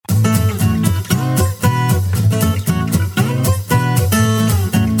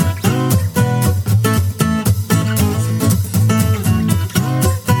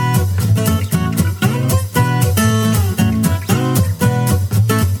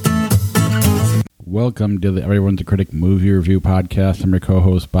Welcome to the Everyone's a Critic movie review podcast. I'm your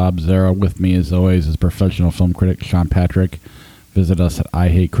co-host, Bob Zera. With me, as always, is professional film critic Sean Patrick. Visit us at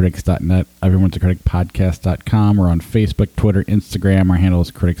ihatecritics.net, everyone's a critic podcast.com. We're on Facebook, Twitter, Instagram. Our handle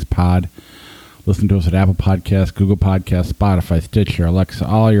is CriticsPod. Listen to us at Apple Podcasts, Google Podcasts, Spotify, Stitcher, Alexa,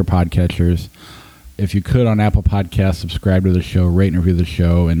 all your podcatchers. If you could, on Apple Podcasts, subscribe to the show, rate and review the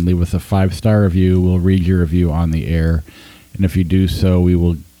show, and leave us a 5-star review. We'll read your review on the air. And if you do so, we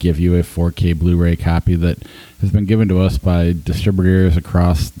will give you a 4K Blu-ray copy that has been given to us by distributors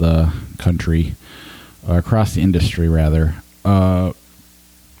across the country, across the industry, rather. Best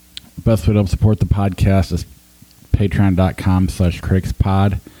way to help support the podcast is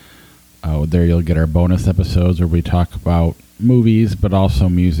patreon.com/criticspod. There you'll get our bonus episodes where we talk about movies, but also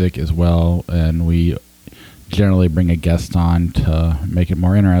music as well. And we generally bring a guest on to make it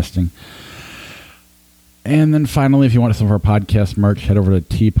more interesting. And then finally, if you want some of our podcast merch, head over to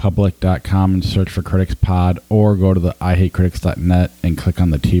tpublic.com and search for Critics Pod, or go to the ihatecritics.net and click on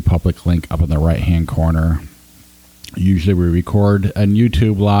the TeePublic link up in the right-hand corner. Usually we record on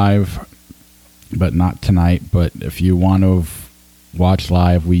YouTube live, but not tonight. But if you want to watch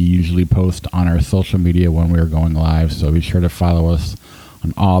live, we usually post on our social media when we're going live, so be sure to follow us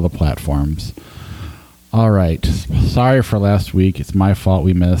on all the platforms. All right. Sorry for last week. It's my fault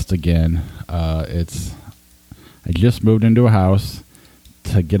we missed again. I just moved into a house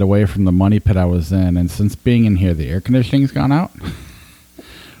to get away from the money pit I was in, and since being in here, the air conditioning's gone out.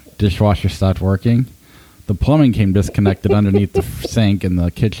 Dishwasher stopped working. The plumbing came disconnected underneath the sink in the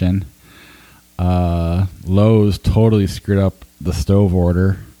kitchen. Lowe's totally screwed up the stove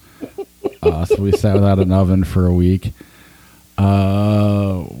order. So we sat without an oven for a week.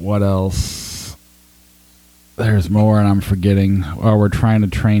 What else? There's more, and I'm forgetting. Oh, we're trying to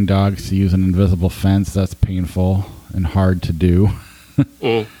train dogs to use an invisible fence. That's painful and hard to do.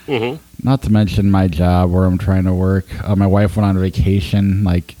 Mm-hmm. Not to mention my job where I'm trying to work. My wife went on vacation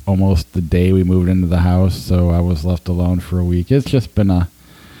like almost the day we moved into the house, so I was left alone for a week. It's been a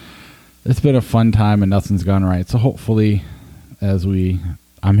fun time, and nothing's gone right. So hopefully,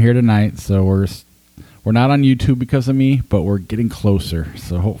 I'm here tonight, so we're not on YouTube because of me, but we're getting closer.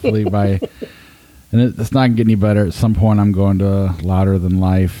 So hopefully and it's not getting any better. At some point, I'm going to Louder Than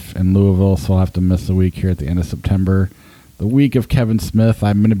Life in Louisville, so I'll have to miss a week here at the end of September. The week of Kevin Smith,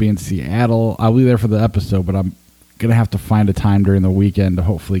 I'm going to be in Seattle. I'll be there for the episode, but I'm going to have to find a time during the weekend to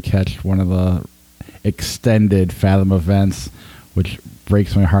hopefully catch one of the extended Fathom events, which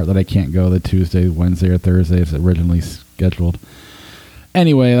breaks my heart that I can't go the Tuesday, Wednesday, or Thursday as originally scheduled.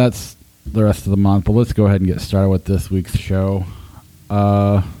 Anyway, that's the rest of the month, but let's go ahead and get started with this week's show.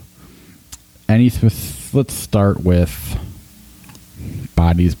 Let's start with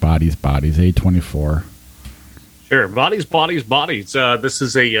Bodies, A24. Sure, Bodies. This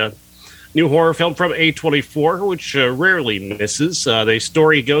is a new horror film from A24, which rarely misses. The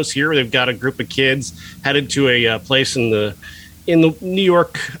story goes here: they've got a group of kids headed to a place in the New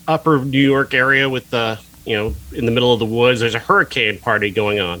York, upper New York area with in the middle of the woods. There's a hurricane party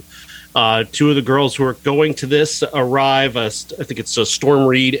going on. Two of the girls who are going to this arrive. I think it's Storm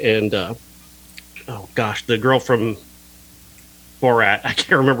Reed and the girl from Borat. I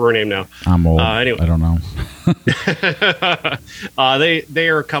can't remember her name now. I'm old. Anyway. I don't know. They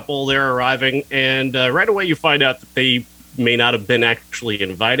are a couple. They're arriving, and right away you find out that they may not have been actually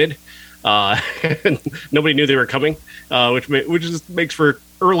invited. Nobody knew they were coming, which just makes for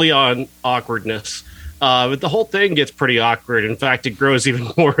early on awkwardness. But the whole thing gets pretty awkward. In fact, it grows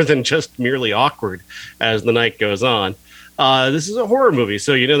even more than just merely awkward as the night goes on. This is a horror movie,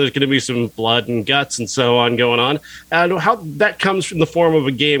 so there's going to be some blood and guts and so on going on. And how that comes in the form of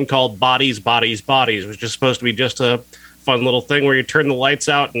a game called Bodies, which is supposed to be just a fun little thing where you turn the lights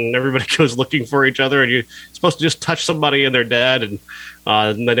out and everybody goes looking for each other, and you're supposed to just touch somebody and they're dead, and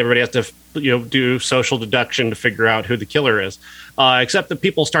then everybody has to do social deduction to figure out who the killer is. Except that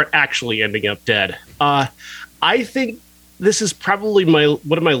people start actually ending up dead. I think this is probably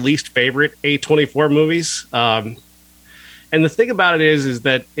one of my least favorite A24 movies. And the thing about it is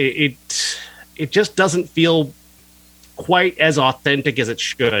that it just doesn't feel quite as authentic as it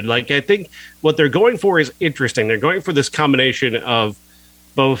should. Like, I think what they're going for is interesting. They're going for this combination of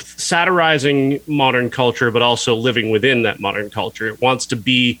both satirizing modern culture, but also living within that modern culture. It wants to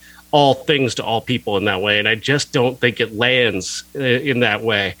be all things to all people in that way, and I just don't think it lands in that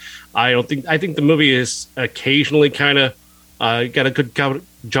way. I think the movie is occasionally kind of got a good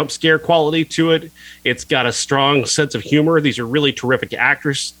jump scare quality to it. It's got a strong sense of humor. These are really terrific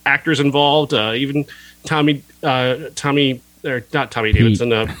actors involved. Even Pete Davidson.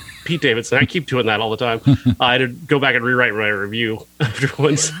 Pete Davidson. I keep doing that all the time. I had to go back and rewrite my review after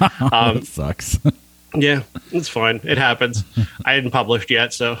once. That sucks. Yeah, it's fine. It happens. I hadn't published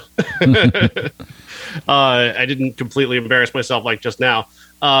yet, so I didn't completely embarrass myself like just now.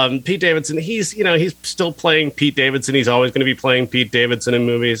 Pete Davidson, he's still playing Pete Davidson. He's always going to be playing Pete Davidson in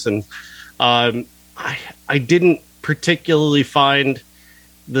movies, and um, I didn't particularly find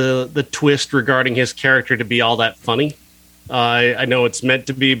the twist regarding his character to be all that funny. I know it's meant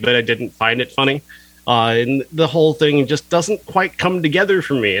to be, but I didn't find it funny. And the whole thing just doesn't quite come together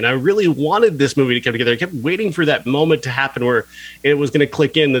for me. And I really wanted this movie to come together. I kept waiting for that moment to happen where it was going to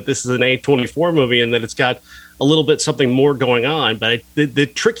click in that this is an A24 movie and that it's got a little bit something more going on. But the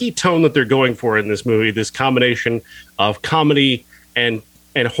tricky tone that they're going for in this movie, this combination of comedy and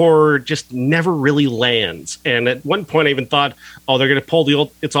horror, just never really lands. And at one point, I even thought, oh, they're going to pull the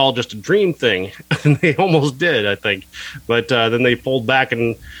old "it's all just a dream" thing, and they almost did, I think. But then they pulled back,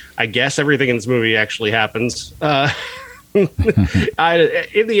 and I guess everything in this movie actually happens. In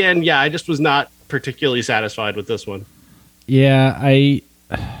the end, I just was not particularly satisfied with this one. Yeah, I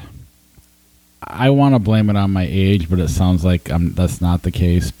want to blame it on my age, but it sounds like that's not the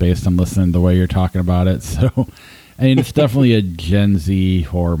case based on listening to the way you're talking about it. So. I mean, it's definitely a Gen Z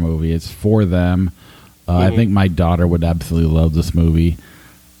horror movie. It's for them. I think my daughter would absolutely love this movie.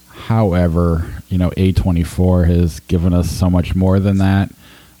 However, A24 has given us so much more than that.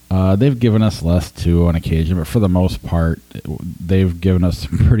 They've given us less, too, on occasion. But for the most part, they've given us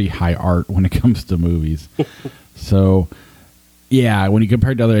some pretty high art when it comes to movies. So, yeah, when you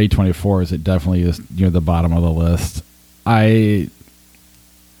compare it to other A24s, it definitely is near the bottom of the list.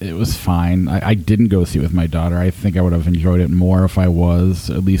 It was fine. I didn't go see it with my daughter. I think I would have enjoyed it more if I was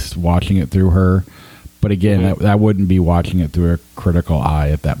at least watching it through her. But again, I wouldn't be watching it through a critical eye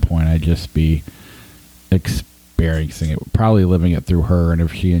at that point. I'd just be experiencing it, probably living it through her. And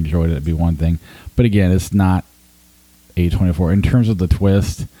if she enjoyed it, it'd be one thing. But again, it's not A24. In terms of the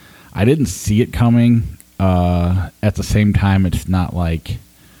twist, I didn't see it coming. At the same time, it's not like,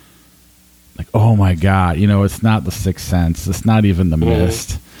 oh my God, it's not The Sixth Sense. It's not even The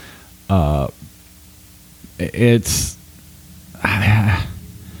Mist. It's, I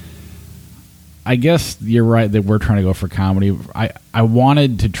guess you're right that we're trying to go for comedy. I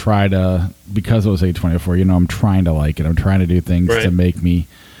wanted to try to, because it was A24, I'm trying to like it. I'm trying to do things to make me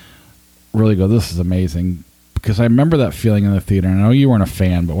really go, this is amazing. Because I remember that feeling in the theater. And I know you weren't a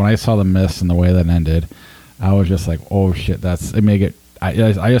fan, but when I saw The Mist and the way that ended, I was just like, oh shit, I just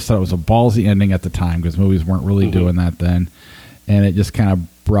thought it was a ballsy ending at the time because movies weren't really doing that then. And it just kind of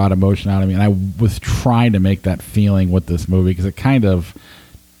brought emotion out of me. And I was trying to make that feeling with this movie because it kind of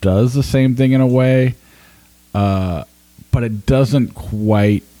does the same thing in a way. But it doesn't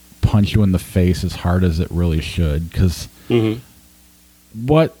quite punch you in the face as hard as it really should. Because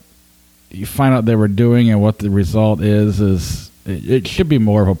what you find out they were doing and what the result is it should be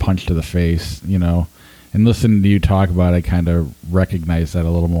more of a punch to the face, And listening to you talk about it, I kind of recognize that a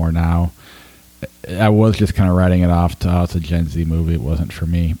little more now. I was just kind of writing it off to, it's a Gen Z movie. It wasn't for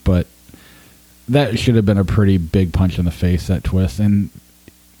me. But that should have been a pretty big punch in the face, that twist. And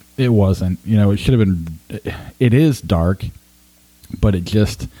it wasn't. It should have been... It is dark, but it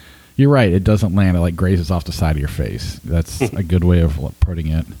just... You're right. It doesn't land. It grazes off the side of your face. That's a good way of putting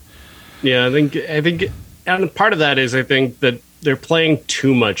it. Yeah, I think... And part of that is, I think, that they're playing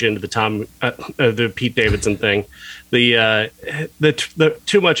too much into the Pete Davidson thing, the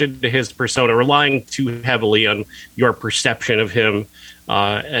too much into his persona, relying too heavily on your perception of him,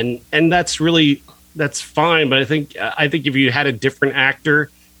 and that's fine. But I think if you had a different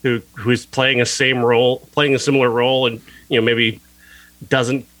actor who's playing a similar role, and maybe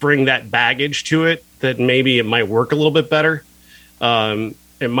doesn't bring that baggage to it, then maybe it might work a little bit better.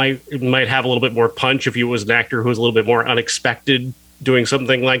 It might have a little bit more punch if he was an actor who was a little bit more unexpected doing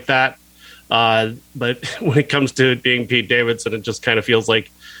something like that. But when it comes to it being Pete Davidson, it just kind of feels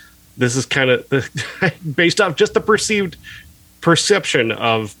like this is kind of based off just the perceived perception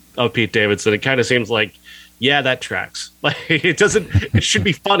of Pete Davidson. It kind of seems like, yeah, that tracks. Like it doesn't. It should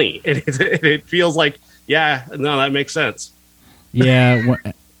be funny. It feels like, yeah, no, that makes sense. Yeah.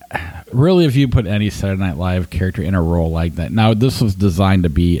 Really, if you put any Saturday Night Live character in a role like that. Now, this was designed to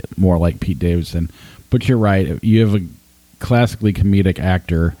be more like Pete Davidson, but you're right. You have a classically comedic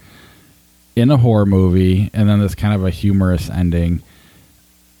actor in a horror movie, and then there's kind of a humorous ending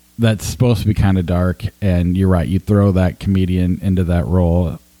that's supposed to be kind of dark, and you're right. You throw that comedian into that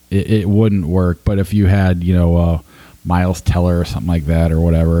role, it wouldn't work. But if you had, Miles Teller or something like that or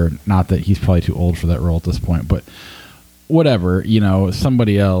whatever, not that he's probably too old for that role at this point, but... Whatever,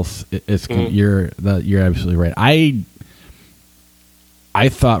 somebody else. You're absolutely right. I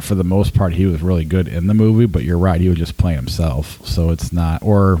thought for the most part he was really good in the movie, but you're right. He was just playing himself, so it's not.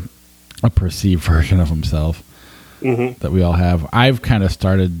 Or a perceived version of himself that we all have. I've kind of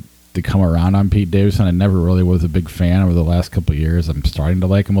started to come around on Pete Davidson. I never really was a big fan over the last couple of years. I'm starting to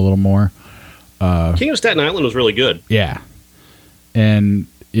like him a little more. King of Staten Island was really good. Yeah. And,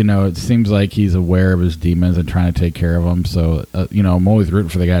 it seems like he's aware of his demons and trying to take care of them. So, I'm always rooting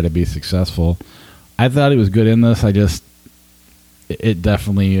for the guy to be successful. I thought he was good in this. It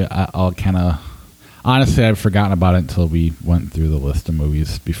definitely, I'll kind of, honestly, I've forgotten about it until we went through the list of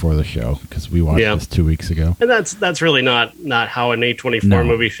movies before the show, because we watched this 2 weeks ago. And that's really not how an A24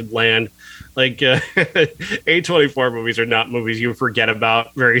 movie should land. Like, A24 movies are not movies you forget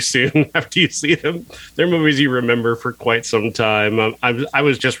about very soon after you see them. They're movies you remember for quite some time. I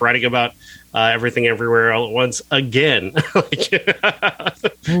was just writing about Everything Everywhere All at Once again. Because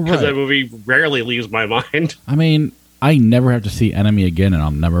that movie rarely leaves my mind. I mean, I never have to see Enemy again, and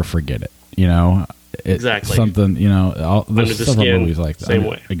I'll never forget it. Exactly. Something, there's several movies like that. Same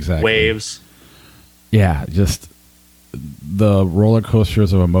way. Exactly. Waves. Yeah, just the roller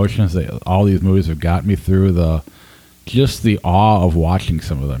coasters of emotions that all these movies have got me through. The awe of watching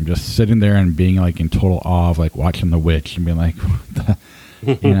some of them, just sitting there and being like in total awe of like watching The Witch and being like,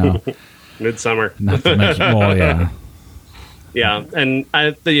 Midsummer. Not to mention, well, yeah. Yeah, and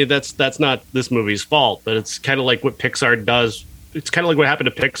I think that's not this movie's fault, but it's kind of like what Pixar does. It's kind of like what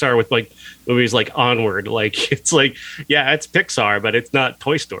happened to Pixar with like movies like Onward. Like, it's like, yeah, it's Pixar, but it's not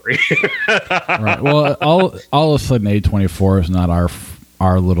Toy Story. Right. Well, all of a sudden, A24 is not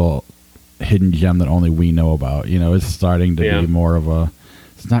our little hidden gem that only we know about. It's starting to be more of a.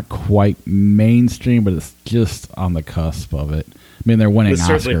 It's not quite mainstream, but it's just on the cusp of it. I mean, they're winning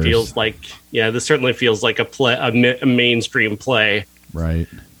Oscars. This certainly feels like a mainstream play, right?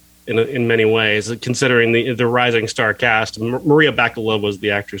 In many ways, considering the rising star cast. Maria Bakalova was the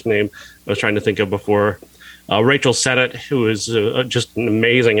actor's name I was trying to think of before. Rachel Sennett, who is just an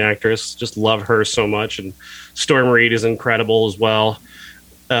amazing actress, just love her so much, and Storm Reed is incredible as well.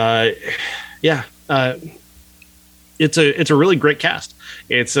 It's a really great cast.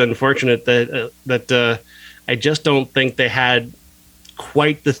 It's unfortunate that I just don't think they had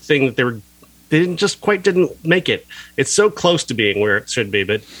quite the thing that they didn't make it. It's so close to being where it should be,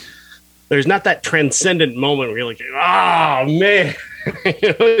 but there's not that transcendent moment where you're like, oh man,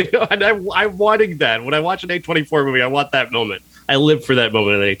 and I'm wanting that. When I watch an A24 movie, I want that moment. I live for that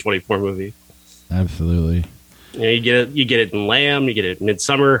moment in an A24 movie. Absolutely. You get it in Lamb, you get it in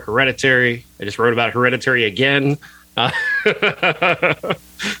Midsummer, Hereditary. I just wrote about Hereditary again. I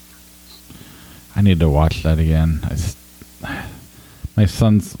need to watch that again. My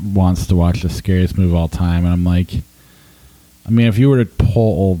son wants to watch the scariest movie of all time, and I'm like, I mean, if you were to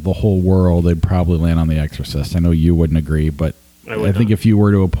poll the whole world, they'd probably land on The Exorcist. I know you wouldn't agree, but I think if you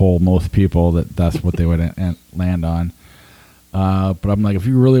were to poll most people, that's what they would land on. But I'm like, if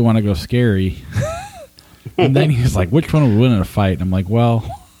you really want to go scary, and then he's like, which one would win in a fight? And I'm like,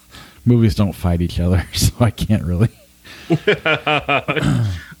 well, movies don't fight each other, so I can't really.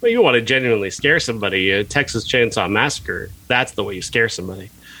 Well, you want to genuinely scare somebody. Texas Chainsaw Massacre, that's the way you scare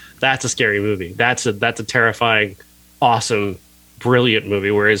somebody. That's a scary movie. That's a terrifying, awesome, brilliant movie.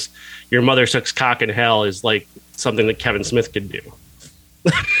 Whereas Your Mother Sucks Cock in Hell is like something that Kevin Smith could do.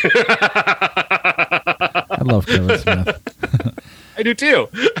 I love Kevin Smith. I do too.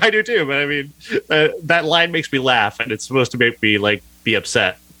 But I mean, that line makes me laugh, and it's supposed to make me like be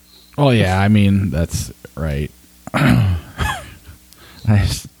upset. Oh yeah, I mean that's right.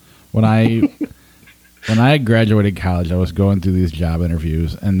 When I graduated college, I was going through these job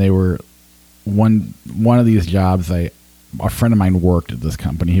interviews, and they were one of these jobs. A friend of mine worked at this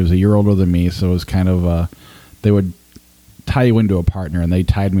company. He was a year older than me, so it was kind of they would tie you into a partner, and they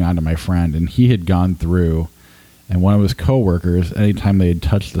tied me onto my friend, and he had gone through. And one of his coworkers, anytime they had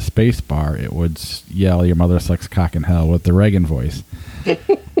touched the space bar, it would yell, "Your mother sucks cock in hell," with the Reagan voice.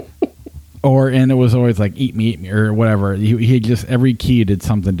 And it was always like, eat me, or whatever. He just, every key did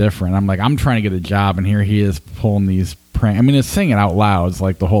something different. I'm like, I'm trying to get a job, and here he is pulling these pranks. I mean, it's saying it out loud. It's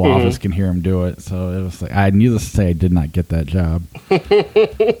like the whole office can hear him do it. So it was like, needless to say, I did not get that job.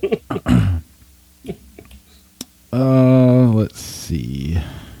 Let's see.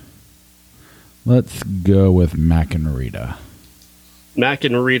 Let's go with Mac and Rita. Mac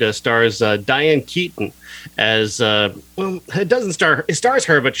and Rita stars Diane Keaton as it stars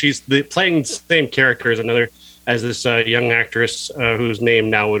her, but she's playing the same character as this young actress whose name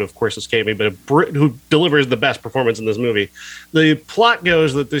now would of course escape me, but who delivers the best performance in this movie. The plot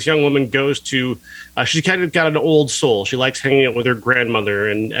goes that this young woman goes to she's kind of got an old soul. She likes hanging out with her grandmother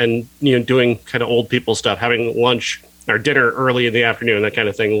and doing kind of old people stuff, having lunch or dinner early in the afternoon, that kind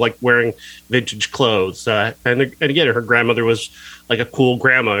of thing, like wearing vintage clothes. And again, her grandmother was like a cool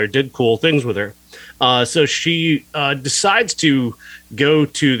grandma or did cool things with her. So she decides to go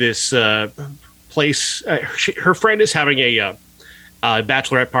to this place. Her friend is having a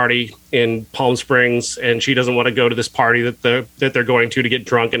bachelorette party in Palm Springs, and she doesn't want to go to this party that they're going to get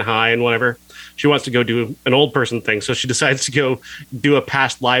drunk and high and whatever. She wants to go do an old person thing, so she decides to go do a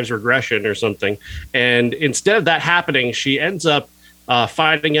past lives regression or something. And instead of that happening, she ends up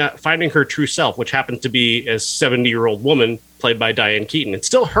finding her true self, which happens to be a 70-year-old woman played by Diane Keaton. It's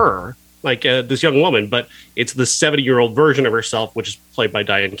still her, like this young woman, but it's the 70-year-old version of herself, which is played by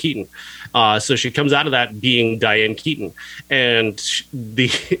Diane Keaton. So she comes out of that being Diane Keaton, and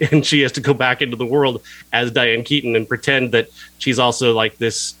she has to go back into the world as Diane Keaton and pretend that she's also like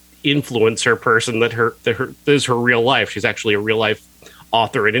this influencer person that is her real life. She's actually a real life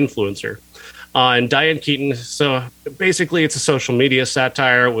author and influencer. And Diane Keaton, so basically it's a social media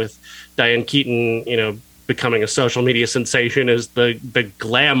satire with Diane Keaton, becoming a social media sensation as the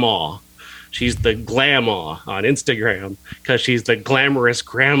glamour. She's the glamour on Instagram because she's the glamorous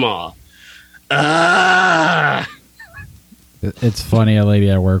grandma. It's funny. A lady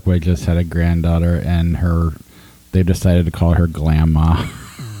I work with just had a granddaughter, and they decided to call her Grandma.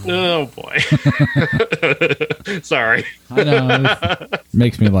 Oh boy! Sorry. I know. It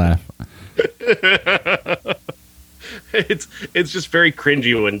makes me laugh. It's just very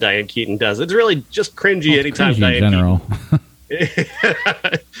cringy when Diane Keaton does. It's really just cringy anytime cringy Diane in general.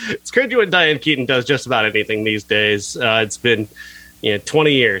 It's cringy when Diane Keaton does just about anything these days. It's been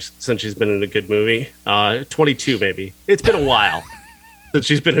 20 years since she's been in a good movie. 22 maybe. It's been a while since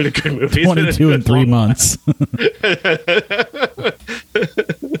she's been in a good movie. 22 in 3 months.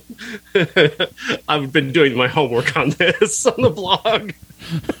 I've been doing my homework on this on the blog.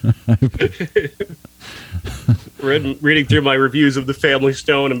 Reading through my reviews of The Family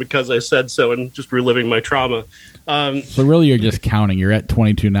Stone and Because I Said So, and just reliving my trauma. So really you're just counting. You're at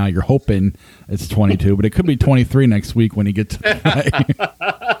 22 now. You're hoping it's 22, but it could be 23 next week when you get to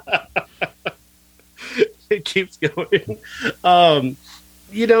the It keeps going.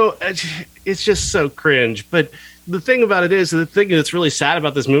 It's just so cringe. But the thing about it is, the thing that's really sad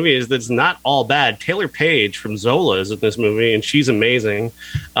about this movie is that it's not all bad. Taylor Page from Zola is in this movie, and she's amazing.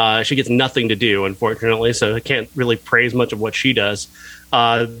 She gets nothing to do, unfortunately, so I can't really praise much of what she does.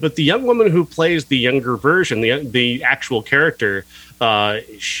 But the young woman who plays the younger version, the actual character,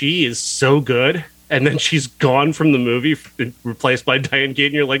 she is so good. And then she's gone from the movie, replaced by Diane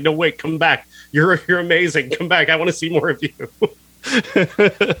Keaton. You're like, no, wait, come back. You're amazing. Come back. I want to see more of you.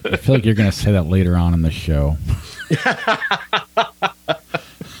 I feel like you're going to say that later on in the show.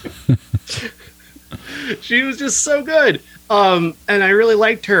 She was just so good. And I really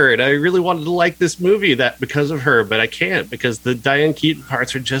liked her, and I really wanted to like this movie because of her, but I can't because the Diane Keaton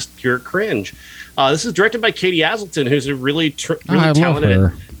parts are just pure cringe. This is directed by Katie Aselton, who's a really talented. Love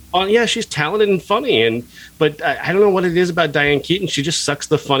her. Yeah, she's talented and funny, but I don't know what it is about Diane Keaton. She just sucks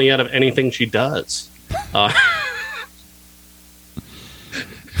the funny out of anything she does.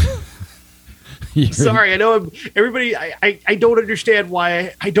 Sorry, I know everybody. I don't understand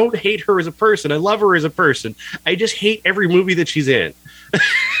why I don't hate her as a person. I love her as a person. I just hate every movie that she's in.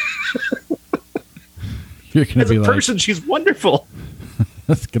 You're gonna as be a like, person, she's wonderful.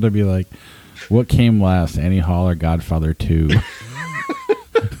 That's gonna be like, what came last, Annie Hall or Godfather 2?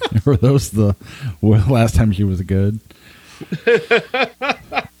 Were those the last time she was good?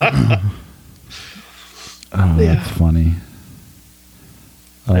 That's funny.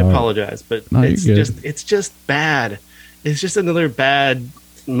 I apologize, but no, it's just bad. It's just another bad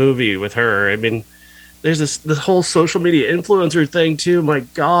movie with her. I mean, there's this whole social media influencer thing too. My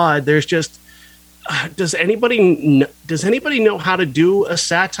God, there's just does anybody know how to do a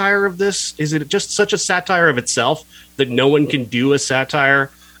satire of this? Is it just such a satire of itself that no one can do a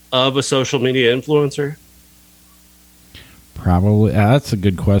satire of a social media influencer? Probably. That's a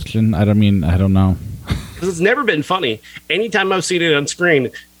good question. I don't know. Because it's never been funny. Anytime I've seen it on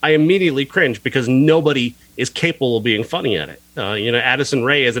screen, I immediately cringe because nobody is capable of being funny at it. Addison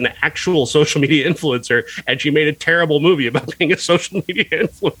Rae is an actual social media influencer, and she made a terrible movie about being a social media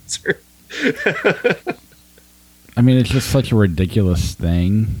influencer. I mean, it's just such a ridiculous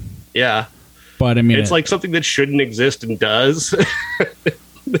thing. Yeah. But I mean, it's like something that shouldn't exist and does.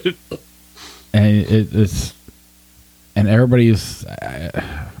 And and everybody's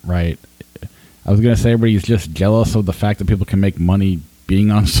right. I was going to say everybody's just jealous of the fact that people can make money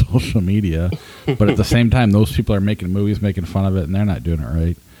being on social media. But at the same time, those people are making movies, making fun of it, and they're not doing it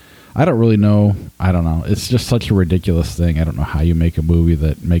right. I don't really know. I don't know. It's just such a ridiculous thing. I don't know how you make a movie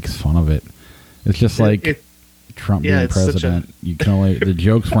that makes fun of it. It's just like Trump being president. You can only the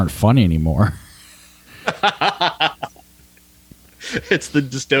jokes weren't funny anymore. It's the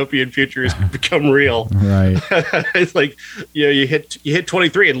dystopian future has become real. Right. It's like, you know, you hit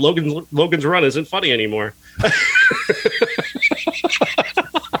 23 and Logan's Run isn't funny anymore.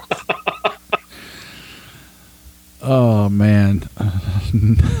 Oh man.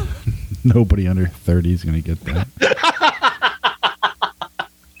 Nobody under 30 is going to get that.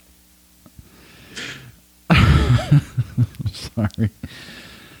 Sorry.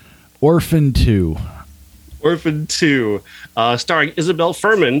 Orphan 2. Orphan 2, starring Isabel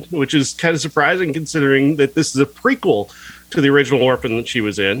Fuhrman, which is kind of surprising considering that this is a prequel to the original Orphan that she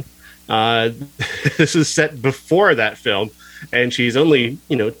was in. This is set before that film, and she's only,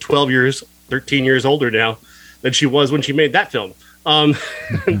 13 years older now than she was when she made that film.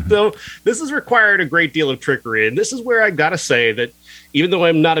 So this has required a great deal of trickery, and this is where I gotta say that even though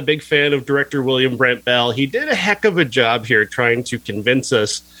I'm not a big fan of director William Brent Bell, he did a heck of a job here trying to convince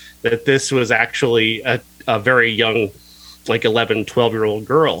us that this was actually a very young, like 11, 12-year-old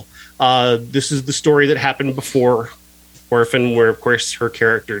girl. This is the story that happened before Orphan, where, of course, her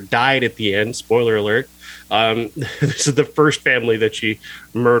character died at the end. Spoiler alert. This is the first family that she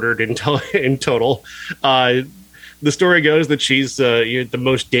murdered in total. The story goes that she's the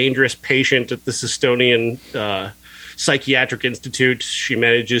most dangerous patient at this Estonian psychiatric institute. She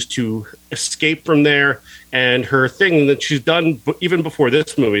manages to escape from there, and her thing that she's done even before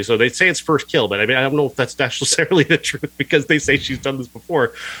this movie, so they say it's first kill, but I mean, I don't know if that's necessarily the truth, because they say she's done this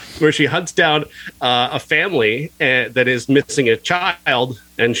before, where she hunts down a family that is missing a child,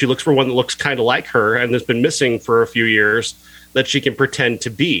 and she looks for one that looks kind of like her and has been missing for a few years that she can pretend to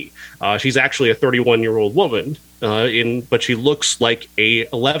be. She's actually a 31-year-old woman, but she looks like a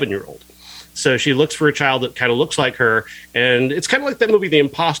 11-year-old. So she looks for a child that kind of looks like her, and it's kind of like that movie, The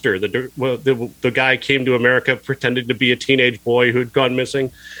Imposter. The guy came to America pretending to be a teenage boy who had gone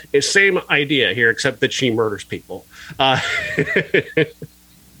missing. It's same idea here, except that she murders people. But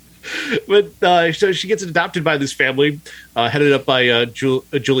so she gets adopted by this family, headed up by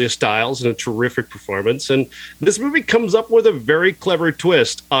Julia Stiles in a terrific performance. And this movie comes up with a very clever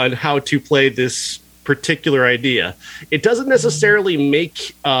twist on how to play this particular idea. It doesn't necessarily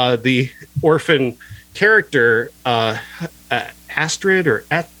make the orphan character Astrid or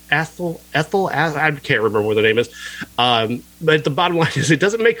Ethel, I can't remember what the name is. But the bottom line is it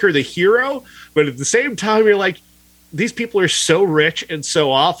doesn't make her the hero, but at the same time, you're like, these people are so rich and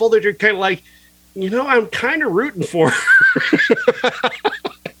so awful that you're kind of like, I'm kind of rooting for her.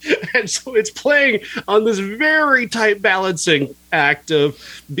 And so it's playing on this very tight balancing act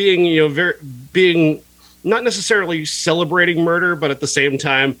of being, being not necessarily celebrating murder, but at the same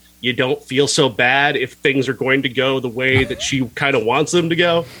time, you don't feel so bad if things are going to go the way that she kind of wants them to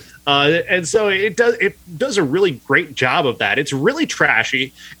go. And so it does a really great job of that. It's really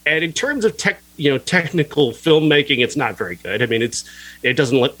trashy, and in terms of technical filmmaking, it's not very good. I mean, it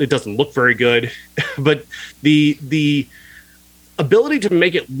doesn't look very good, but the ability to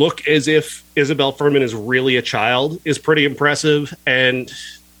make it look as if Isabel Fuhrman is really a child is pretty impressive. And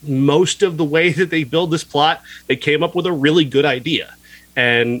most of the way that they build this plot, they came up with a really good idea,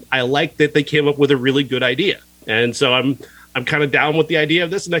 and I like that they came up with a really good idea. And so I'm kind of down with the idea of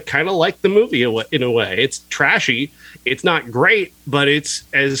this, and I kind of like the movie in a way. It's trashy. It's not great, but it's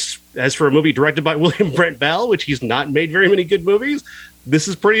as for a movie directed by William Brent Bell, which he's not made very many good movies, this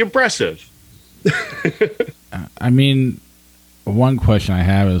is pretty impressive. I mean, one question I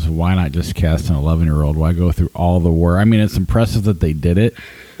have is why not just cast an 11-year-old? Why go through all the work? I mean, it's impressive that they did it,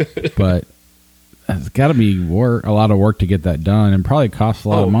 but it's got to be a lot of work to get that done, and probably costs a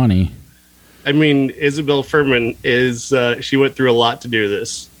lot of money. I mean, Isabel Fuhrman she went through a lot to do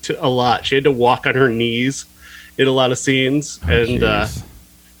this. A lot. She had to walk on her knees in a lot of scenes, and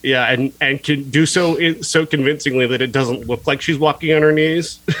can do so convincingly that it doesn't look like she's walking on her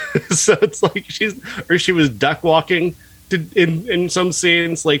knees. So it's like she was duck walking in some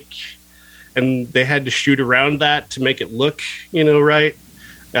scenes, and they had to shoot around that to make it look, right.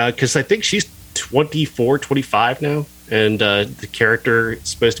 Because I think she's 24, 25 now, and the character is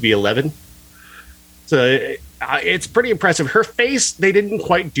supposed to be 11. So it's pretty impressive. Her face, they didn't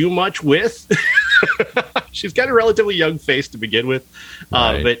quite do much with. She's got a relatively young face to begin with,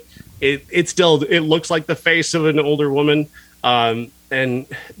 right. But it looks like the face of an older woman. And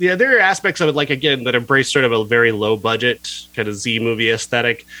there are aspects of it, again, that embrace sort of a very low budget kind of Z movie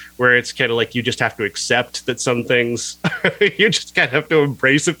aesthetic, where it's kind of like you just have to accept that some things you just kind of have to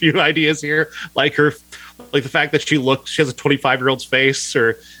embrace a few ideas here, like her like the fact that she has a 25-year-old's face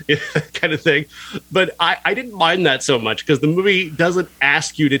or kind of thing. But I didn't mind that so much because the movie doesn't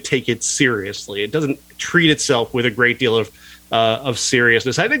ask you to take it seriously. It doesn't treat itself with a great deal of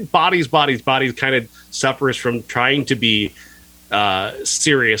seriousness. I think Bodies kind of suffers from trying to be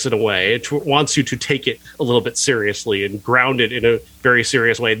serious in a way. It wants you to take it a little bit seriously and ground it in a very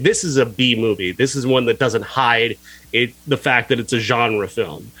serious way. This is a B movie. This is one that doesn't hide the fact that it's a genre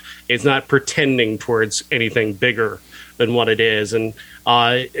film. It's not pretending towards anything bigger than what it is. And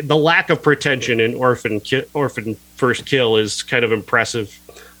the lack of pretension in Orphan First Kill is kind of impressive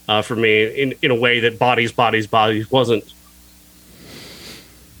for me in a way that Bodies wasn't.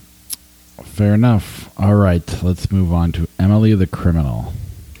 Fair enough. All right, let's move on to Emily the Criminal.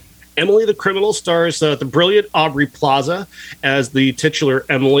 Emily the Criminal stars the brilliant Aubrey Plaza as the titular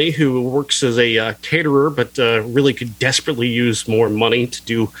Emily, who works as a caterer, but really could desperately use more money to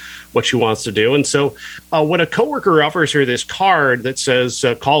do what she wants to do. And so when a coworker offers her this card that says,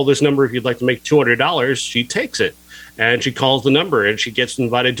 call this number if you'd like to make $200, she takes it. And she calls the number, and she gets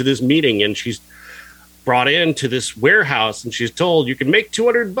invited to this meeting, and she's brought into this warehouse, and she's told, you can make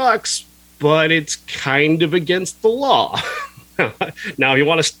 $200, but it's kind of against the law. Now, if you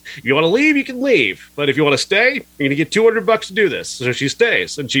want to leave, you can leave. But if you want to stay, you're going to get $200 to do this. So she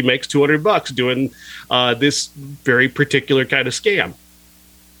stays, and she makes $200 doing this very particular kind of scam.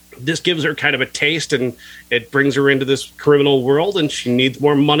 This gives her kind of a taste, and it brings her into this criminal world, and she needs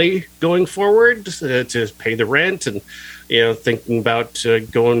more money going forward to pay the rent and, thinking about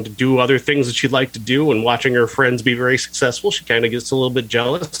going to do other things that she'd like to do and watching her friends be very successful. She kind of gets a little bit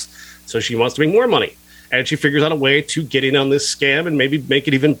jealous. So she wants to make more money. And she figures out a way to get in on this scam and maybe make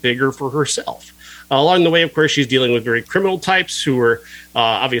it even bigger for herself. Along the way, of course, she's dealing with very criminal types who are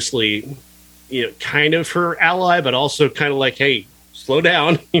obviously, kind of her ally, but also kind of like, hey, slow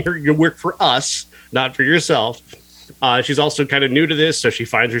down. You work for us, not for yourself. She's also kind of new to this, so she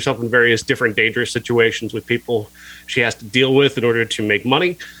finds herself in various different dangerous situations with people she has to deal with in order to make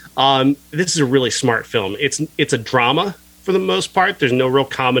money. This is a really smart film. It's a drama for the most part. There's no real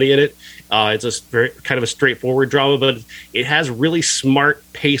comedy in it. It's a very kind of a straightforward drama, but it has really smart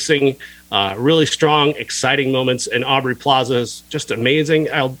pacing, really strong, exciting moments. And Aubrey Plaza is just amazing.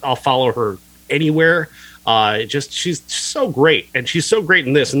 I'll follow her anywhere. She's so great, and she's so great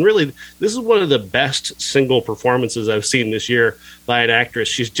in this. And really, this is one of the best single performances I've seen this year by an actress.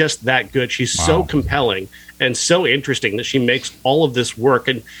 She's just that good. She's so compelling and so interesting that she makes all of this work.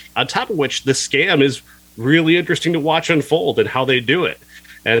 And on top of which, the scam is really interesting to watch unfold and how they do it,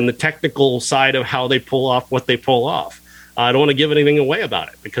 and the technical side of how they pull off what they pull off. I don't want to give anything away about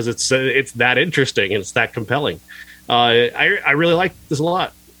it because it's that interesting and it's that compelling. I really like this a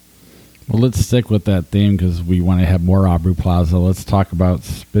lot. Well, let's stick with that theme because we want to have more Aubrey Plaza. Let's talk about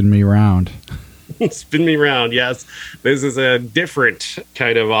Spin Me Round. Spin Me Round, yes. This is a different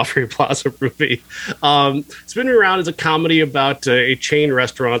kind of Aubrey Plaza movie. Spin Me Round is a comedy about a chain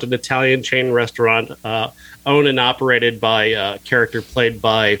restaurant, an Italian chain restaurant, owned and operated by a character played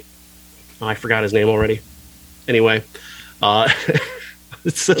by, I forgot his name already. Anyway,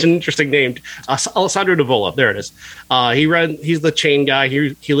 it's such an interesting name. Alessandro Nivola, there it is. He's the chain guy.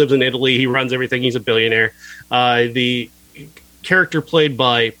 He lives in Italy. He runs everything. He's a billionaire. The character played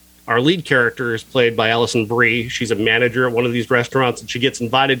by our lead character is played by Alison Brie. She's a manager at one of these restaurants, and she gets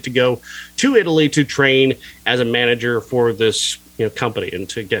invited to go to Italy to train as a manager for this company and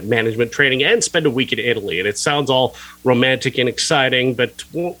to get management training and spend a week in Italy. And it sounds all romantic and exciting, but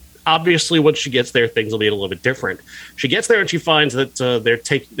obviously once she gets there, things will be a little bit different. She gets there and she finds that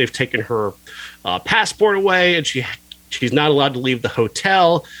they've taken her passport away, and she's not allowed to leave the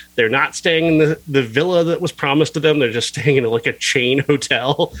hotel. They're not staying in the villa that was promised to them. They're just staying in like a chain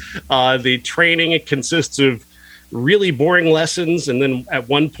hotel. The training, it consists of really boring lessons, and then at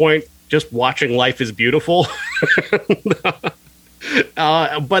one point just watching Life is Beautiful.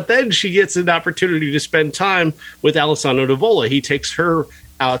 But then she gets an opportunity to spend time with Alessandro Nivola. He takes her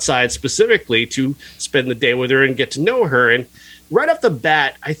outside specifically to spend the day with her and get to know her. And right off the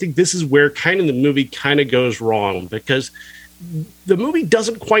bat, I think this is where kind of the movie kind of goes wrong, because the movie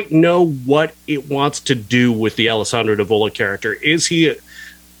doesn't quite know what it wants to do with the Alessandro Nivola character.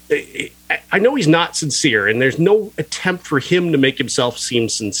 I know he's not sincere, and there's no attempt for him to make himself seem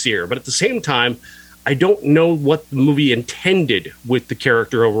sincere. But at the same time, I don't know what the movie intended with the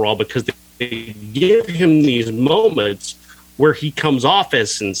character overall, because they give him these moments where he comes off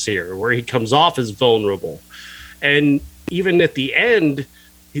as sincere, where he comes off as vulnerable. And even at the end,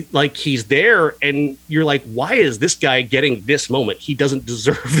 like he's there and you're like, why is this guy getting this moment? He doesn't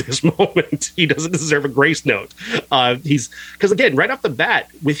deserve this moment. He doesn't deserve a grace note. He's because again, right off the bat,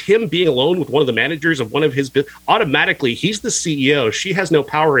 with him being alone with one of the managers of one of his automatically he's the CEO. She has no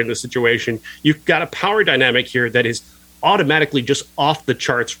power in this situation. You've got a power dynamic here that is automatically just off the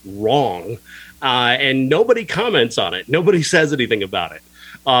charts wrong. And nobody comments on it. Nobody says anything about it.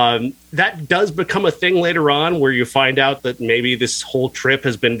 That does become a thing later on where you find out that maybe this whole trip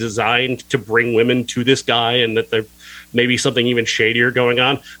has been designed to bring women to this guy and that there may be something even shadier going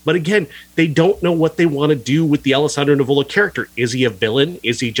on. But again, they don't know what they want to do with the Alessandro Nivola character. Is he a villain?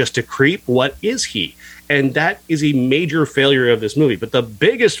 Is he just a creep? What is he? And that is a major failure of this movie. But the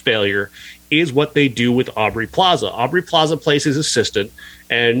biggest failure is what they do with Aubrey Plaza. Aubrey Plaza plays his assistant,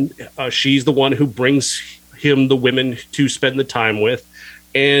 and she's the one who brings him the women to spend the time with.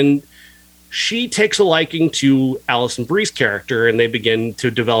 And she takes a liking to Alison Brie's character, and they begin to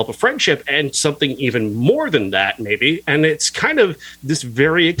develop a friendship and something even more than that, maybe. And it's kind of this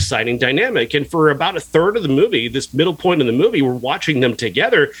very exciting dynamic. And for about a third of the movie, this middle point in the movie, we're watching them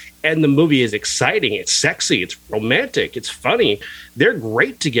together, and the movie is exciting. It's sexy. It's romantic. It's funny. They're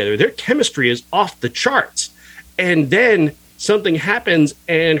great together. Their chemistry is off the charts. And then something happens,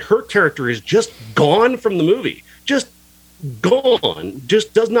 and her character is just gone from the movie. Just gone,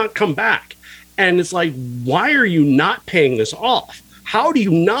 just does not come back. And it's like, why are you not paying this off? How do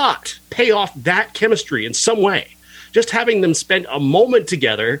you not pay off that chemistry in some way? Just having them spend a moment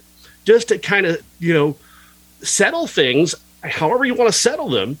together just to kind of, settle things, however you want to settle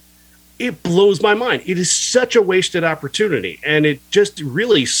them, it blows my mind. It is such a wasted opportunity. And it just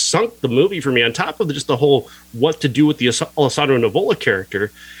really sunk the movie for me on top of just the whole what to do with the Alessandro Nivola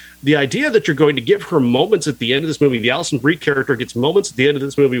character. The idea that you're going to give her moments at the end of this movie, the Alison Brie character gets moments at the end of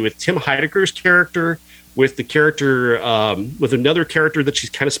this movie with Tim Heidecker's character, with the character, with another character that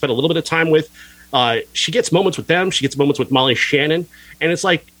she's kind of spent a little bit of time with. She gets moments with them. She gets moments with Molly Shannon. And it's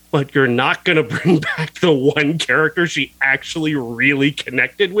like, but you're not going to bring back the one character she actually really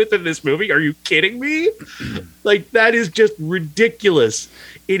connected with in this movie? Are you kidding me? Like, that is just ridiculous.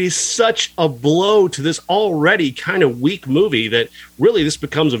 It is such a blow to this already kind of weak movie that really this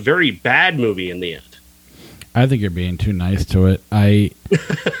becomes a very bad movie in the end. I think you're being too nice to it. I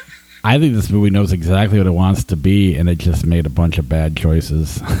think this movie knows exactly what it wants to be, and it just made a bunch of bad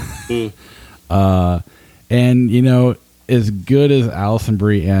choices. And, as good as Alison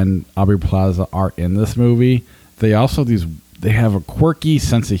Brie and Aubrey Plaza are in this movie, they have a quirky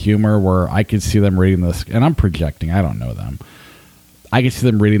sense of humor where I could see them reading this, and I'm projecting, I don't know them. I could see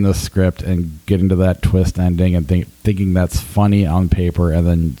them reading the script and getting to that twist ending and thinking that's funny on paper, and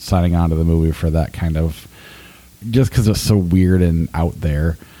then signing on to the movie for that kind of, just because it's so weird and out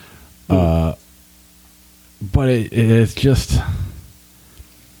there. But it's just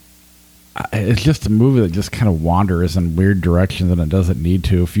a movie that just kind of wanders in weird directions and it doesn't need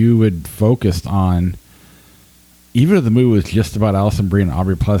to. If you would focused on, even if the movie was just about Alison Brie and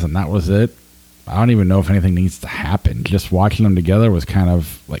Aubrey Plaza and that was it, I don't even know if anything needs to happen. Just watching them together was kind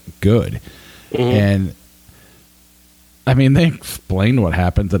of like good. Mm-hmm. And I mean, they explained what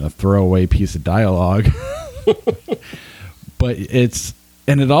happens in a throwaway piece of dialogue, but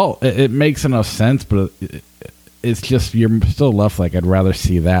it makes enough sense, but it's just, you're still left like, I'd rather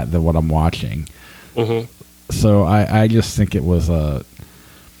see that than what I'm watching. Mm-hmm. So I just think it was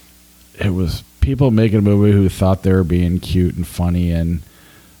people making a movie who thought they were being cute and funny, and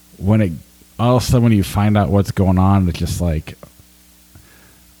all of a sudden when you find out what's going on, it's just like,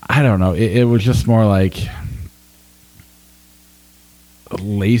 I don't know, it was just more like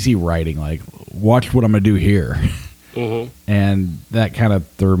lazy writing, like, watch what I'm gonna do here. Mm-hmm. And that kind of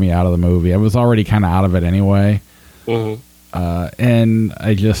threw me out of the movie. I was already kind of out of it anyway. Mm-hmm. And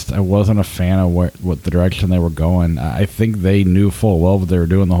I wasn't a fan of what the direction they were going. I think they knew full well what they were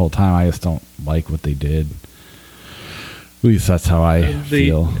doing the whole time. I just don't like what they did. At least that's how I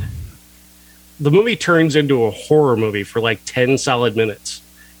feel. The movie turns into a horror movie for like 10 solid minutes.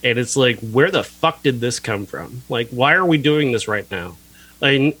 And it's like, where the fuck did this come from? Like, why are we doing this right now?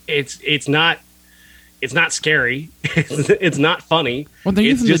 Like, it's not scary. It's not funny. Well, they're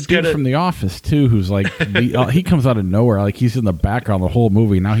using this dude from The Office too, who's like he comes out of nowhere, like he's in the background the whole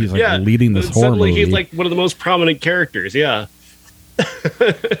movie. Now he's like leading this horror movie. He's like one of the most prominent characters. Yeah,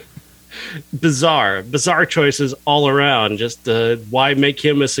 bizarre choices all around. Just why make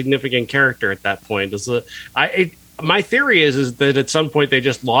him a significant character at that point? My theory is that at some point they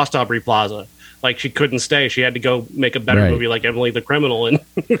just lost Aubrey Plaza. like she couldn't stay. She had to go make a better movie like Emily the Criminal, and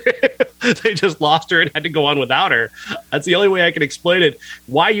they just lost her and had to go on without her. That's the only way I can explain it.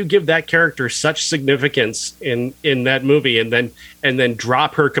 Why you give that character such significance in that movie and then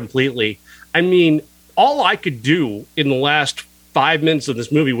drop her completely. I mean, all I could do in the last 5 minutes of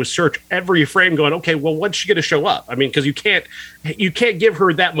this movie was search every frame going, okay, well, when's she going to show up? I mean, because you can't give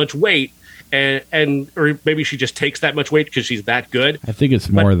her that much weight, and or maybe she just takes that much weight because she's that good. I think it's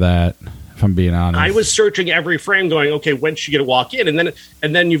more that, if I'm being honest. I was searching every frame going, okay, when's she going to walk in?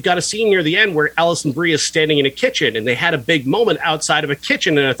 And then you've got a scene near the end where Alison Brie is standing in a kitchen, and they had a big moment outside of a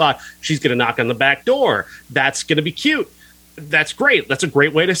kitchen, and I thought, she's going to knock on the back door. That's going to be cute. That's great. That's a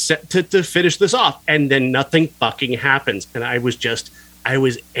great way to finish this off. And then nothing fucking happens. And I was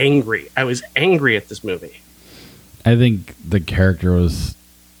angry. I was angry at this movie. I think the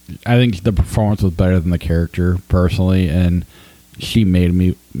performance was better than the character personally. And she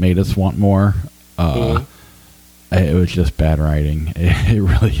made us want more. It was just bad writing. It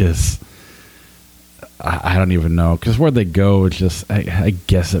really is. I don't even know. Cause where they go, it's just, I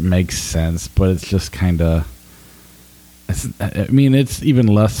guess it makes sense, but it's just kind of, I mean, it's even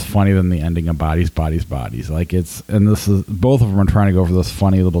less funny than the ending of Bodies. Like and this is, both of them are trying to go for this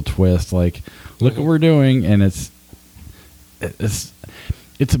funny little twist. Like, look what we're doing, and it's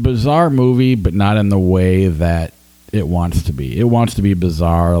a bizarre movie, but not in the way that it wants to be. It wants to be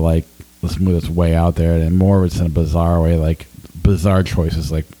bizarre, like let's move this way out there, and more it's in a bizarre way, like bizarre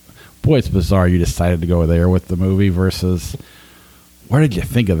choices. Like, boy, it's bizarre you decided to go there with the movie versus, where did you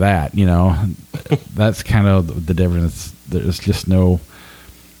think of that? You know, that's kind of the difference. There's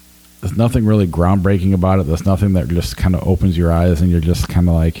nothing really groundbreaking about it. There's nothing that just kind of opens your eyes and you're just kind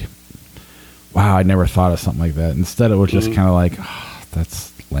of like, wow, I never thought of something like that. Instead, it was just kind of like, oh,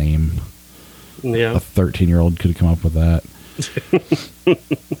 that's lame. Yeah. A 13-year-old could have come up with that.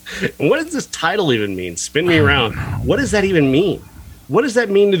 What does this title even mean? Spin Me Around. What does that even mean? What does that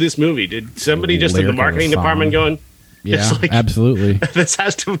mean to this movie? Did somebody just in the marketing department going, yeah, absolutely. This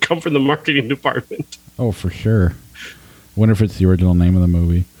has to have come from the marketing department. Oh, for sure. Wonder if it's the original name of the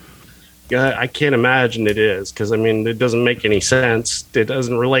movie. Yeah, I can't imagine it is, because I mean, it doesn't make any sense. It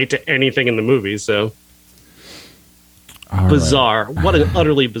doesn't relate to anything in the movie. So bizarre. Right. What an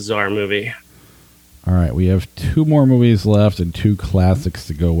utterly bizarre movie. All right, we have 2 more movies left and 2 classics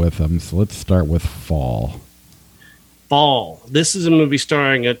to go with them. So let's start with Fall. Fall. This is a movie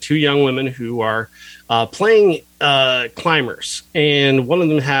starring 2 young women who are playing climbers, and one of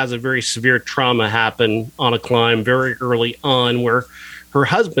them has a very severe trauma happen on a climb very early on, where her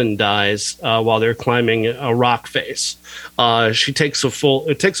husband dies while they're climbing a rock face. It takes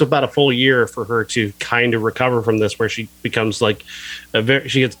about a full year for her to kind of recover from this, where she becomes like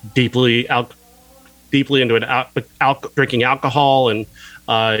she gets deeply into drinking alcohol and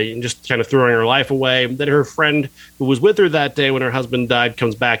just kind of throwing her life away. Then her friend who was with her that day when her husband died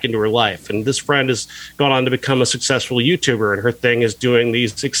comes back into her life. And this friend has gone on to become a successful YouTuber. And her thing is doing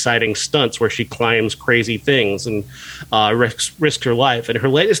these exciting stunts where she climbs crazy things and risks her life. And her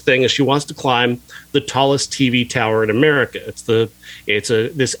latest thing is she wants to climb the tallest TV tower in America. It's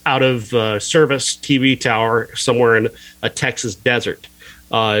this out of service TV tower somewhere in a Texas desert.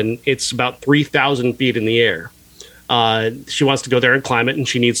 And it's about 3,000 feet in the air. She wants to go there and climb it, and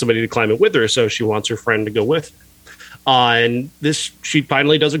she needs somebody to climb it with her, so she wants her friend to go with her. And she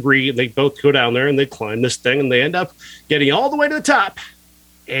finally does agree, and they both go down there, and they climb this thing, and they end up getting all the way to the top.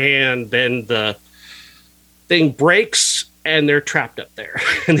 And then the thing breaks, and they're trapped up there,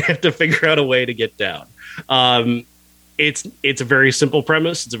 and they have to figure out a way to get down. It's a very simple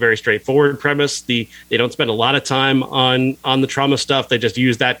premise. It's a very straightforward premise. They don't spend a lot of time on the trauma stuff. They just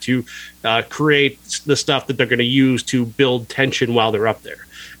use that to create the stuff that they're going to use to build tension while they're up there.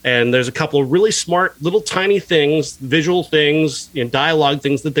 And there's a couple of really smart little tiny things, visual things, dialogue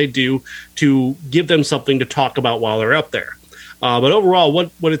things that they do to give them something to talk about while they're up there. But overall,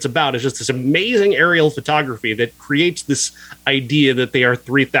 what it's about is just this amazing aerial photography that creates this idea that they are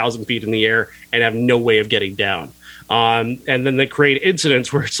 3,000 feet in the air and have no way of getting down. And then they create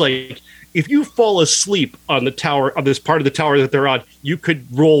incidents where it's like, if you fall asleep on the tower, on this part of the tower that they're on, you could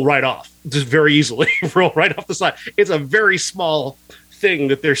roll right off, just very easily, roll right off the side. It's a very small thing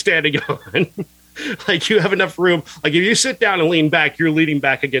that they're standing on. Like, you have enough room. Like, if you sit down and lean back, you're leaning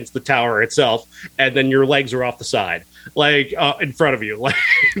back against the tower itself, and then your legs are off the side, like in front of you. Like,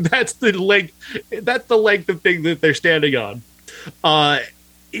 that's the length of thing that they're standing on.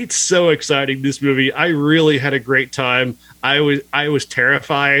 It's so exciting, this movie. I really had a great time. I was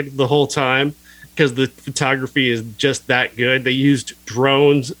terrified the whole time because the photography is just that good. They used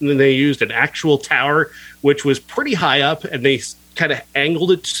drones, and then they used an actual tower, which was pretty high up, and they kind of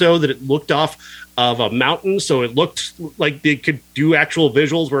angled it so that it looked off of a mountain, so it looked like they could do actual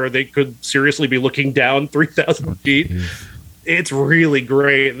visuals where they could seriously be looking down 3,000 feet. It's really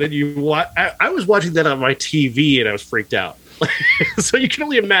great. Then I was watching that on my TV and I was freaked out. So you can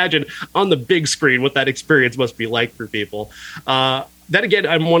only imagine on the big screen what that experience must be like for people. Then again,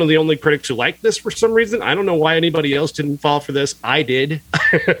 I'm one of the only critics who liked this for some reason. I don't know why anybody else didn't fall for this. I did.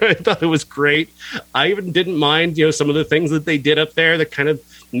 I thought it was great. I even didn't mind, some of the things that they did up there that kind of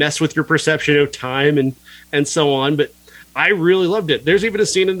mess with your perception of time and so on. But I really loved it. There's even a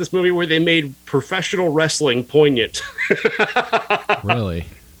scene in this movie where they made professional wrestling poignant. Really?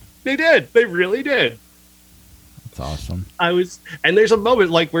 They did. They really did. That's awesome. And there's a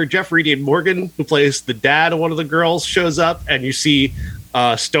moment like where Jeffrey Dean Morgan, who plays the dad of one of the girls, shows up, and you see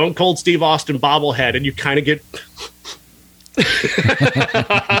Stone Cold Steve Austin bobblehead, and you kind of get.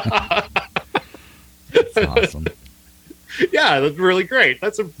 That's awesome. Yeah, that's really great.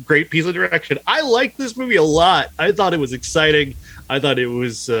 That's a great piece of direction. I like this movie a lot. I thought it was exciting. I thought it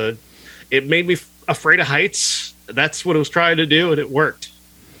was. It made me afraid of heights. That's what it was trying to do, and it worked.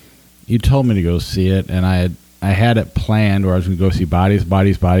 You told me to go see it, and I had it planned where I was going to go see Bodies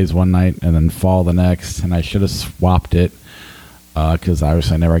one night and then Fall the next, and I should have swapped it because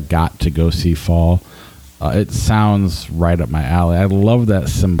obviously I never got to go see Fall. It sounds right up my alley. I love that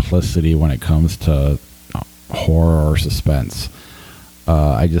simplicity when it comes to horror or suspense.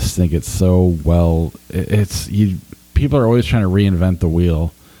 I just think it's so well. People are always trying to reinvent the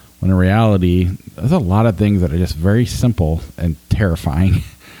wheel, when in reality, there's a lot of things that are just very simple and terrifying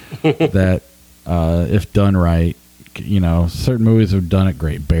that. If done right, certain movies have done it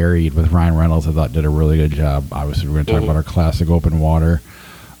great. Buried with Ryan Reynolds, I thought did a really good job. Obviously, we're going to talk about our classic Open Water.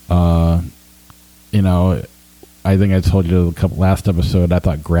 I think I told you last episode, I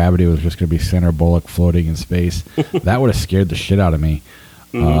thought Gravity was just going to be Sandra Bullock floating in space. That would have scared the shit out of me.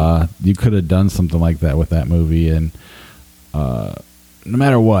 You could have done something like that with that movie, and no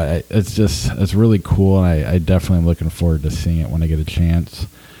matter what, it's really cool, and I definitely am looking forward to seeing it when I get a chance.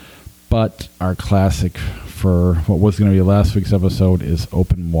 But our classic for what was going to be last week's episode is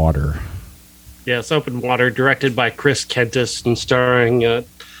Open Water. Yes, Open Water, directed by Chris Kentis and starring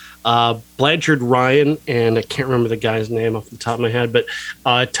Blanchard Ryan, and I can't remember the guy's name off the top of my head, but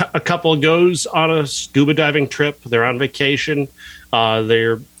a couple goes on a scuba diving trip. They're on vacation.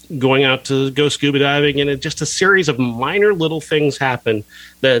 They're going out to go scuba diving, and just a series of minor little things happen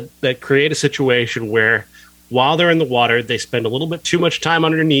that create a situation where while they're in the water, they spend a little bit too much time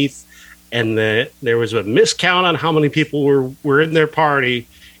underneath, and there was a miscount on how many people were in their party,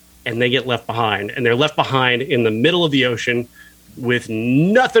 and they get left behind. And they're left behind in the middle of the ocean with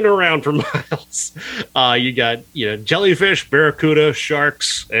nothing around for miles. You got jellyfish, barracuda,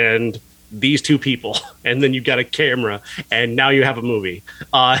 sharks, and these two people. And then you've got a camera, and now you have a movie.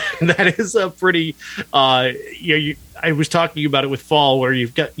 That is a pretty... I was talking about it with Fall, where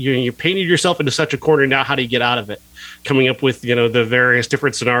you've got you painted yourself into such a corner. Now, how do you get out of it? Coming up with the various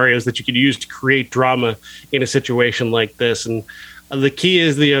different scenarios that you could use to create drama in a situation like this, and the key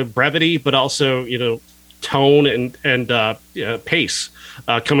is the brevity, but also tone and pace.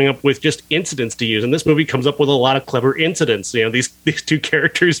 Coming up with just incidents to use, and this movie comes up with a lot of clever incidents. These two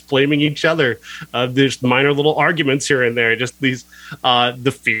characters blaming each other. There's minor little arguments here and there. Just these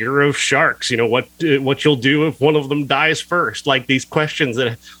the fear of sharks. What you'll do if one of them dies first. Like these questions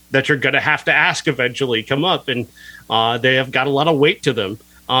that you're going to have to ask eventually come up, and they have got a lot of weight to them.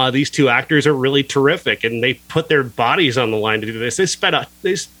 These two actors are really terrific, and they put their bodies on the line to do this. They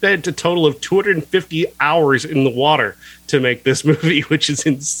spent a total of 250 hours in the water to make this movie, which is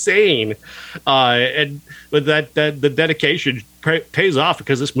insane. But the dedication pays off,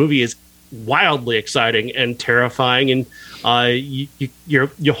 because this movie is wildly exciting and terrifying, and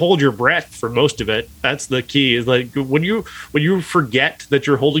you hold your breath for most of it. That's the key. Is like when you forget that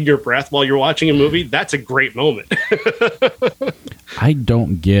you're holding your breath while you're watching a movie, that's a great moment. I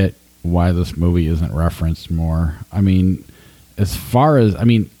don't get why this movie isn't referenced more. I mean,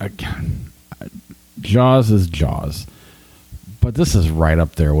 Jaws is Jaws, but this is right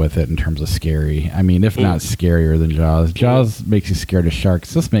up there with it in terms of scary. I mean, if not scarier than Jaws. Jaws makes you scared of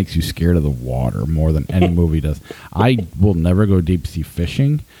sharks. This makes you scared of the water more than any movie does. I will never go deep sea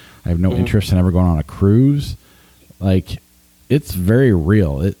fishing. I have no interest in ever going on a cruise. Like, it's very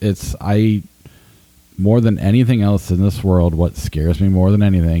real. More than anything else in this world, what scares me more than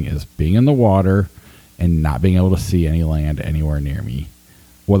anything is being in the water and not being able to see any land anywhere near me.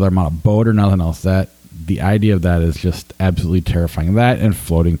 Whether I'm on a boat or nothing else, the idea of that is just absolutely terrifying. That and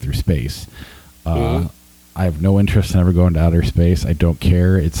floating through space. I have no interest in ever going to outer space. I don't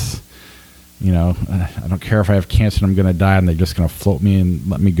care. You know, I don't care if I have cancer and I'm going to die and they're just going to float me and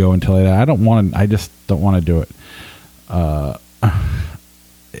let me go until I die. I just don't want to do it.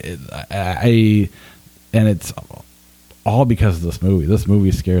 And it's all because of this movie. This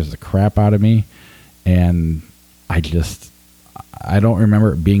movie scares the crap out of me, and I don't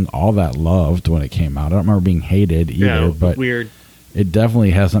remember it being all that loved when it came out. I don't remember being hated either, but weird. It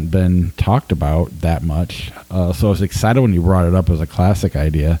definitely hasn't been talked about that much. So I was excited when you brought it up as a classic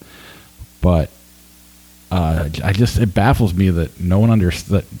idea, but it baffles me that no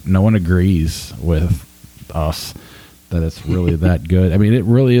one agrees with us that it's really that good. I mean, it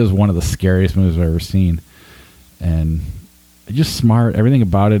really is one of the scariest movies I've ever seen, and it's just smart. Everything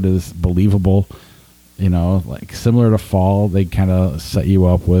about it is believable. You know, like similar to Fall, they kind of set you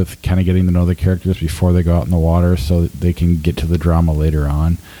up with kind of getting to know the characters before they go out in the water so that they can get to the drama later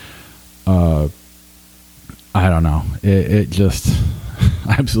on. I don't know. It just,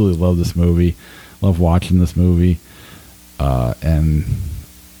 I absolutely love this movie. Love watching this movie. And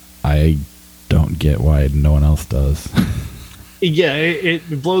I don't get why no one else does. Yeah,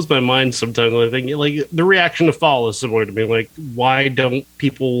 it blows my mind sometimes. I think like the reaction to Fall is similar to me. Like, why don't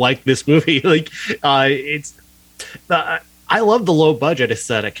people like this movie? Like, I love the low budget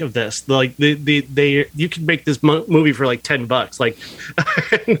aesthetic of this. Like, you can make this movie for like $10, like,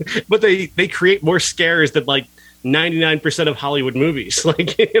 but they create more scares than like 99% of Hollywood movies.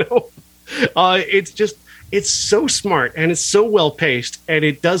 Like, you know, it's so smart and it's so well paced, and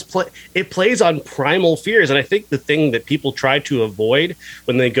it plays on primal fears. And I think the thing that people try to avoid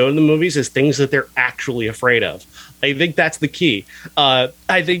when they go to the movies is things that they're actually afraid of. I think that's the key. I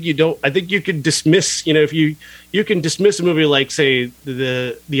think you can dismiss, you know, if you can dismiss a movie like, say,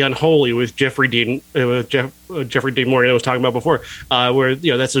 the Unholy with Jeffrey Dean Morgan I was talking about before, where,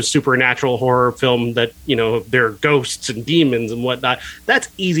 you know, that's a supernatural horror film that, you know, there are ghosts and demons and whatnot. That's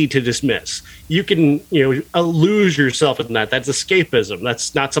easy to dismiss. You can, you know, lose yourself in that. That's escapism.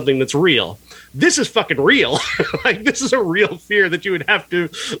 That's not something that's real. This is fucking real. Like, this is a real fear that you would have to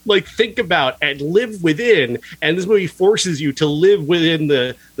like think about and live within. And this movie forces you to live within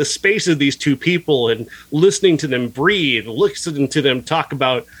the space of these two people and listening to them breathe, listening to them talk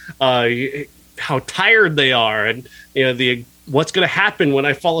about how tired they are, and, you know, what's going to happen when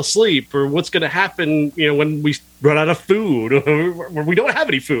I fall asleep, or what's going to happen, you know, when we run out of food, or we don't have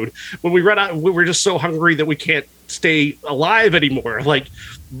any food, when we're just so hungry that we can't stay alive anymore. Like,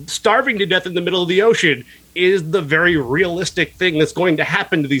 starving to death in the middle of the ocean is the very realistic thing that's going to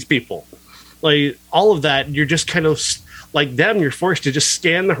happen to these people. Like, all of that, you're just kind of like them. You're forced to just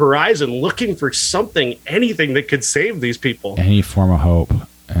scan the horizon looking for something, anything that could save these people. Any form of hope.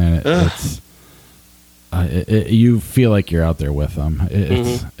 And you feel like you're out there with them.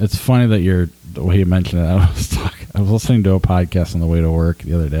 It's funny that the way you mentioned it. I was listening to a podcast on the way to work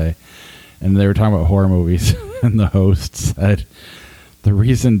the other day, and they were talking about horror movies, and the host said the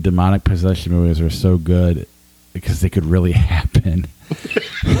reason demonic possession movies are so good because they could really happen.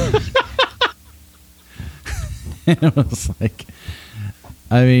 And it was like,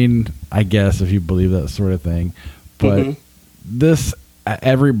 I mean, I guess if you believe that sort of thing, but this,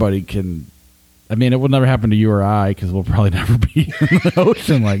 everybody can. I mean, it will never happen to you or I, because we'll probably never be in the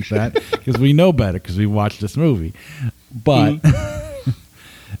ocean like that, because we know better, because we watched this movie. But,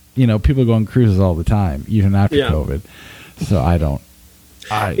 you know, people go on cruises all the time, even after COVID. So I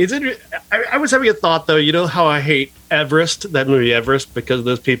was having a thought, though. You know how I hate Everest, that movie Everest, because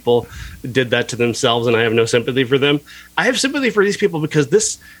those people did that to themselves, and I have no sympathy for them. I have sympathy for these people because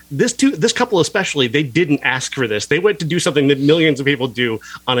this couple especially, they didn't ask for this. They went to do something that millions of people do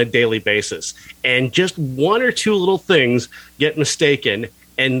on a daily basis, and just one or two little things get mistaken,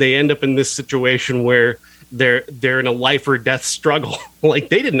 and they end up in this situation where they're in a life or death struggle. Like,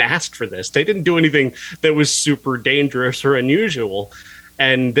 they didn't ask for this. They didn't do anything that was super dangerous or unusual,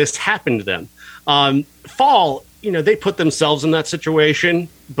 and this happened to them. Fall, you know, they put themselves in that situation,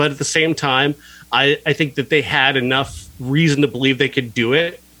 but at the same time, I think that they had enough reason to believe they could do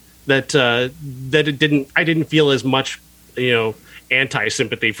it that I didn't feel as much, you know,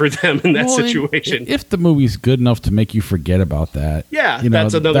 anti-sympathy for them in that situation. If the movie's good enough to make you forget about that, you know,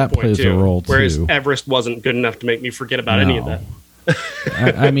 that's another that point plays too. A role Whereas too. Everest wasn't good enough to make me forget about any of that.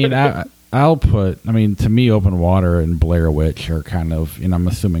 I mean, to me, Open Water and Blair Witch are kind of, you know, I'm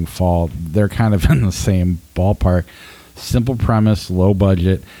assuming Fall, they're kind of in the same ballpark. Simple premise, low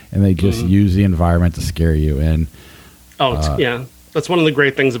budget, and they just use the environment to scare you. And that's one of the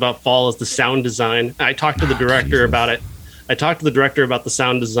great things about Fall is the sound design. I talked to the director about it. I talked to the director about the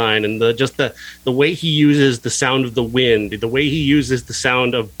sound design and the way he uses the sound of the wind, the way he uses the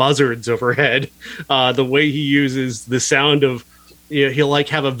sound of buzzards overhead, the way he uses the sound of he'll like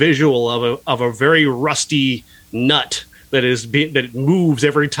have a visual of a very rusty nut that moves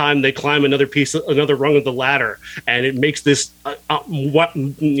every time they climb another rung of the ladder, and it makes this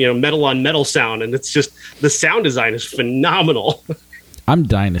metal on metal sound, and it's just, the sound design is phenomenal. I'm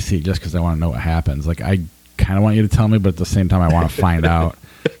dying to see it just because I want to know what happens. Like, I kind of want you to tell me, but at the same time I want to find out,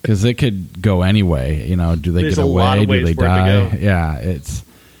 because it could go anyway. Do they There's get away? Do they die? Yeah, it's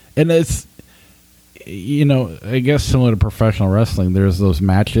I guess similar to professional wrestling, there's those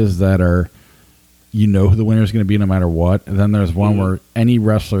matches that are, who the winner is going to be no matter what. And then there's one where any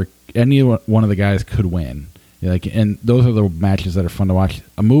wrestler, any one of the guys could win. And those are the matches that are fun to watch.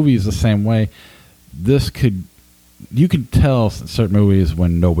 A movie is the same way. You could tell certain movies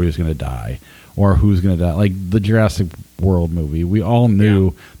when nobody's going to die or who's going to die. Like the Jurassic World movie, we all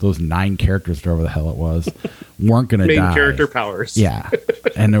knew those 9 characters, whatever the hell it was, weren't going to die. Main character powers. Yeah.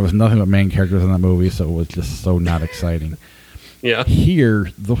 And there was nothing but main characters in that movie, so it was just so not exciting. Yeah.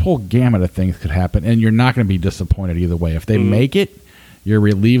 Here, the whole gamut of things could happen, and you're not going to be disappointed either way. If they make it, you're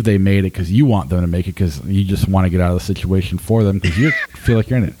relieved they made it because you want them to make it, because you just want to get out of the situation for them because you feel like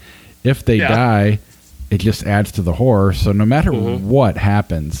you're in it. If they die, it just adds to the horror. So no matter what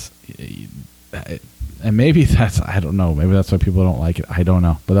happens, and maybe I don't know, maybe that's why people don't like it. I don't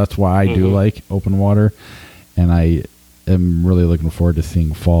know. But that's why I do like Open Water, and I am really looking forward to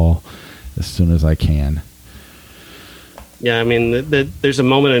seeing Fall as soon as I can. Yeah, I mean, there's a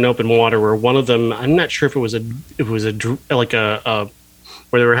moment in Open Water where one of them, I'm not sure if it was a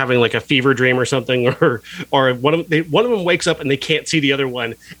where they were having like a fever dream or something, or one of them wakes up and they can't see the other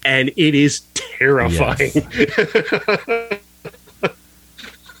one, and it is terrifying. Yes.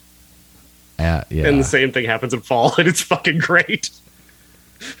 Yeah. And the same thing happens in Fall, and it's fucking great.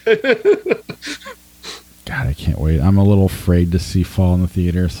 God, I can't wait. I'm a little afraid to see Fall in the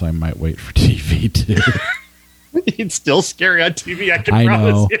theater, so I might wait for TV too. It's still scary on TV, I can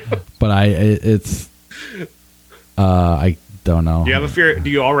promise you. But I don't know. Do you have a fear? Do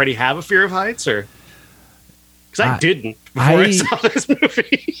you already have a fear of heights, or? Because I didn't before I saw this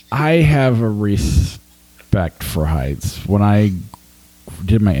movie. I have a respect for heights. When I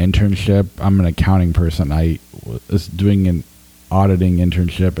did my internship, I'm an accounting person. I was doing an auditing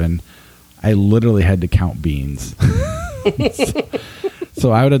internship, and I literally had to count beans.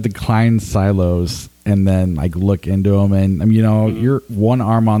 So I would have to climb silos and then like look into them, and you're one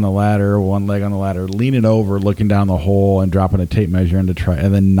arm on the ladder, one leg on the ladder, leaning over, looking down the hole and dropping a tape measure in to try,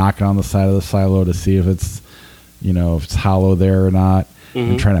 and then knocking on the side of the silo to see if it's if it's hollow there or not,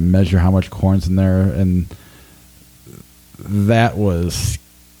 and trying to measure how much corn's in there. And it was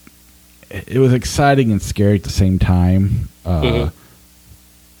exciting and scary at the same time,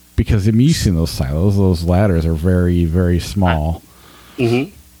 because you've seen those silos, those ladders are very, very small.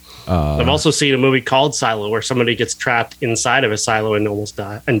 I've also seen a movie called Silo where somebody gets trapped inside of a silo and almost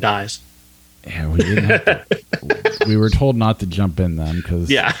dies. Yeah, we didn't have to, we were told not to jump in them because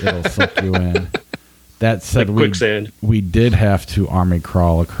it'll suck you in. That said, like quicksand. We did have to army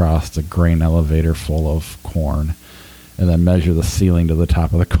crawl across the grain elevator full of corn and then measure the ceiling to the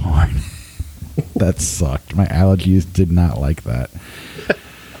top of the corn. That sucked. My allergies did not like that.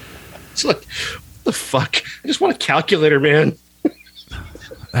 It's like, what the fuck? I just want a calculator, man.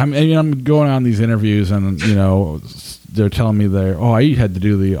 I'm going on these interviews, and they're telling me I had to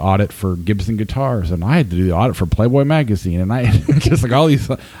do the audit for Gibson guitars, and I had to do the audit for Playboy magazine, and I just like all these.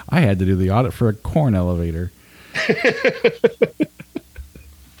 I had to do the audit for a corn elevator.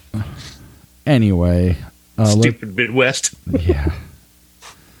 Anyway, stupid Midwest. Yeah.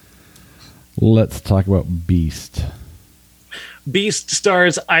 Let's talk about Beast. Beast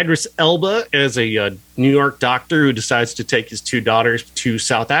stars Idris Elba as a New York doctor who decides to take his 2 daughters to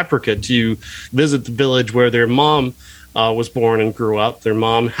South Africa to visit the village where their mom was born and grew up. Their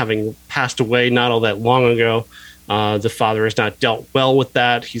mom having passed away not all that long ago. The father has not dealt well with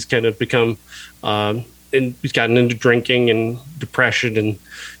that. He's kind of become, and he's gotten into drinking and depression and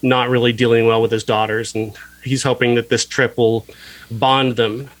not really dealing well with his daughters. And he's hoping that this trip will bond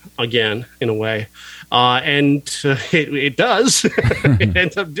them again in a way. And it does. It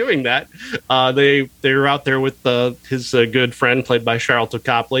ends up doing that. They're out there with his good friend played by Charlton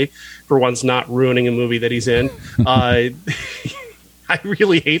Copley, for once not ruining a movie that he's in. I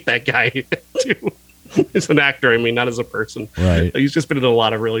really hate that guy too. As an actor, I mean, not as a person. Right. He's just been in a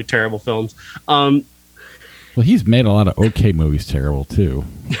lot of really terrible films. Well, he's made a lot of okay movies terrible too.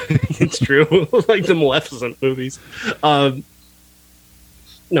 It's true. Like the Maleficent movies.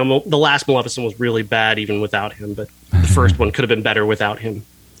 No, the last Maleficent was really bad even without him, but the first one could have been better without him,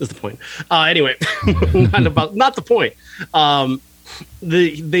 is the point. Anyway, not the point.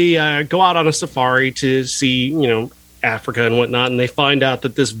 They go out on a safari to see, Africa and whatnot, and they find out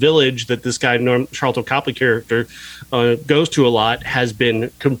that this village that this guy, Charlton Copley character, goes to a lot has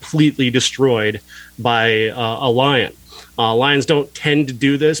been completely destroyed by a lion. Lions don't tend to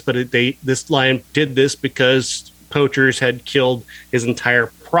do this, but this lion did this because poachers had killed his entire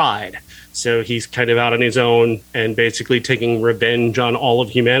pride. So he's kind of out on his own and basically taking revenge on all of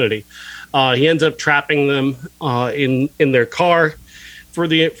humanity. He ends up trapping them in their car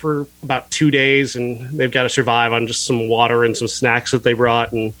for about 2 days, and they've got to survive on just some water and some snacks that they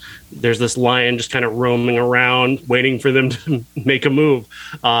brought. And there's this lion just kind of roaming around, waiting for them to make a move.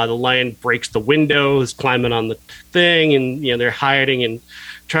 The lion breaks the windows, climbing on the thing, and they're hiding and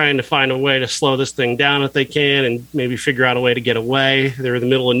trying to find a way to slow this thing down if they can, and maybe figure out a way to get away. They're in the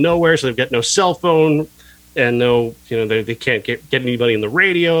middle of nowhere, so they've got no cell phone. And no, they can't get anybody in the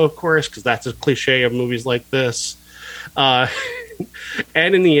radio, of course, because that's a cliche of movies like this. And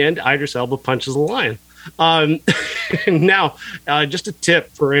in the end, Idris Elba punches a lion. Now, just a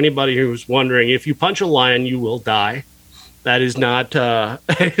tip for anybody who's wondering: if you punch a lion, you will die. That is not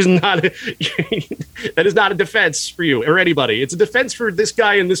that is not a defense for you or anybody. It's a defense for this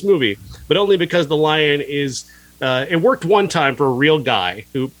guy in this movie, but only because the lion is. It worked one time for a real guy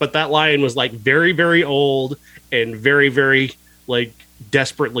but that lion was like very, very old and very, very like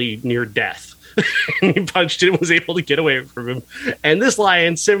desperately near death. He punched it and was able to get away from him. And this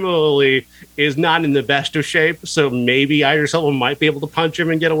lion similarly is not in the best of shape. So maybe Idris Elba might be able to punch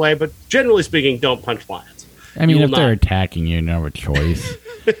him and get away. But generally speaking, don't punch lions. I mean, if they're attacking you, you don't have a choice.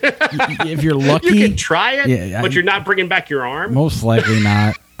 If you're lucky, you can try it, but you're not bringing back your arm. Most likely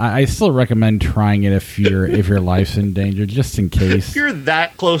not. I still recommend trying it if your life's in danger, just in case. If you're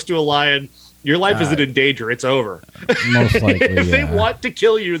that close to a lion, your life isn't in danger. It's over. Most likely, if they want to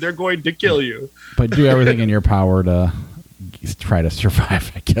kill you, they're going to kill you. But do everything in your power to try to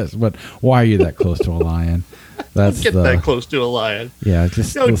survive, I guess. But why are you that close to a lion? Don't get that close to a lion. Yeah,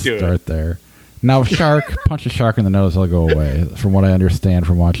 just start there. Now, punch a shark in the nose, they'll go away, from what I understand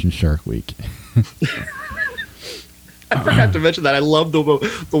from watching Shark Week. I forgot to mention that. I love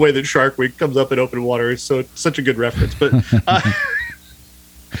the way that Shark Week comes up in open water. It's such a good reference.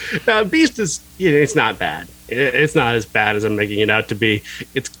 But Beast is, it's not bad. It's not as bad as I'm making it out to be.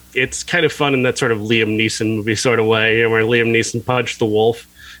 It's kind of fun in that sort of Liam Neeson movie sort of way, where Liam Neeson punched the wolf.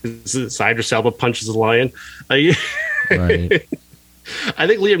 Idris Elba punches the lion. Right. I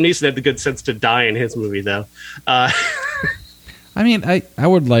think Liam Neeson had the good sense to die in his movie, though. I mean, I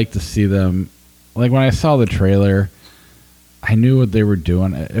would like to see them. Like, when I saw the trailer, I knew what they were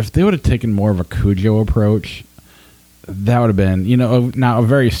doing. If they would have taken more of a Cujo approach, that would have been, now a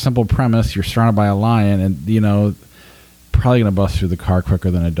very simple premise. You're surrounded by a lion and, probably going to bust through the car quicker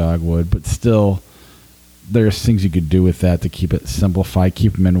than a dog would. But still, there's things you could do with that to keep it simplified,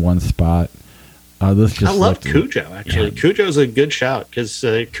 keep them in one spot. I love Cujo, actually. Yeah. Cujo's a good shout because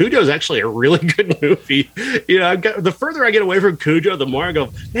Cujo's actually a really good movie. The further I get away from Cujo, the more I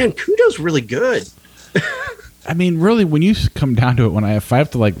go, man, Cujo's really good. I mean, really, when you come down to it, if I have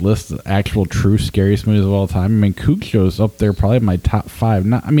to list the actual true scariest movies of all time, I mean, Cujo's up there, probably in my top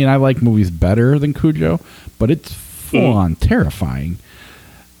 5. I like movies better than Cujo, but it's full on terrifying.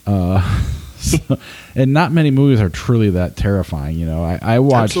 And not many movies are truly that terrifying. I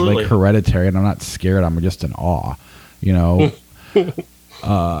watch Hereditary, and I'm not scared. I'm just in awe.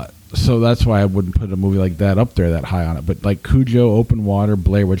 So that's why I wouldn't put a movie like that up there that high on it. But Cujo, Open Water,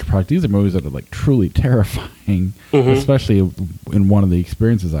 Blair Witch Project, these are movies that are truly terrifying, especially in one of the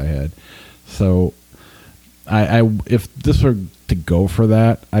experiences I had. So I if this were to go for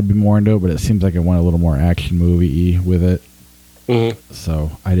that, I'd be more into it. But it seems like I want a little more action movie-y with it.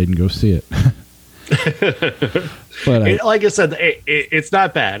 So I didn't go see it. But like I said, it's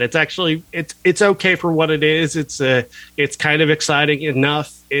not bad. It's actually it's okay for what it is. It's kind of exciting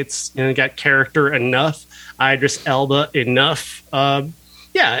enough. It's got character enough. Idris Elba enough.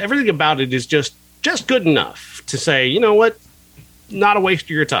 Everything about it is just good enough to say, you know what, not a waste of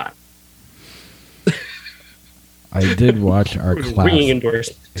your time. I did watch our class. Ringing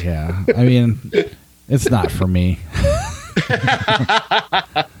endorsement. Yeah, I mean, it's not for me.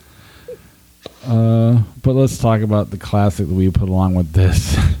 But let's talk about the classic that we put along with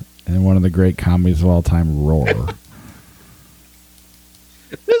this and one of the great comedies of all time, Roar.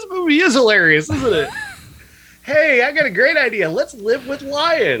 This movie is hilarious, isn't it? Hey, I got a great idea. Let's live with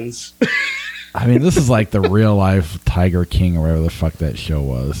lions. I mean, this is like the real life Tiger King or whatever the fuck that show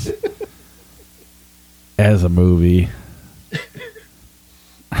was. As a movie.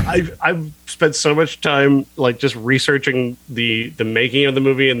 I've spent so much time just researching the making of the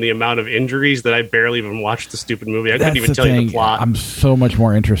movie and the amount of injuries that I barely even watched the stupid movie. I couldn't even tell you the plot. I'm so much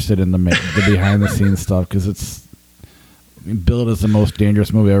more interested in the behind the scenes stuff because it's billed as the most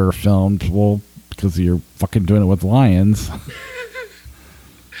dangerous movie ever filmed. Well, because you're fucking doing it with lions.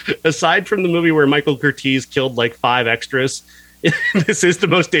 Aside from the movie where Michael Curtiz killed like 5 extras, this is the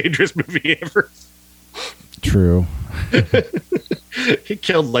most dangerous movie ever. True. He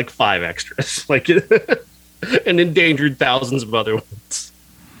killed like 5 extras, like, and endangered thousands of other ones.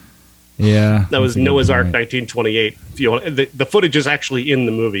 Yeah, that was Noah's Ark 1928. If you want, the footage is actually in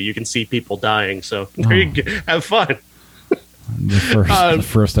the movie. You can see people dying. So there you go. Have fun. The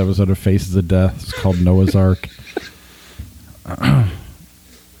first episode of Faces of Death is called Noah's Ark.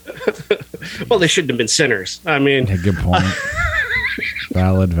 Well, they shouldn't have been sinners. I mean, yeah, good point.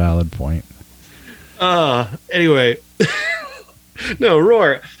 Valid point. Anyway, no,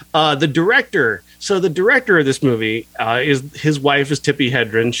 Roar. The director. So the director of this movie is his wife is Tippi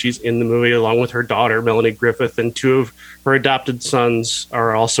Hedren. She's in the movie along with her daughter Melanie Griffith, and 2 of her adopted sons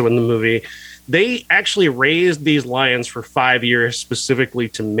are also in the movie. They actually raised these lions for 5 years specifically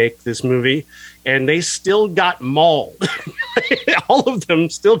to make this movie, and they still got mauled. All of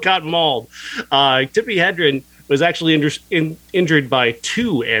them still got mauled. Tippi Hedren was actually injured by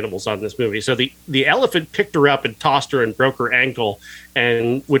 2 animals on this movie. So the elephant picked her up and tossed her and broke her ankle,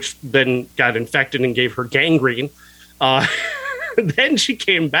 and which then got infected and gave her gangrene. Then she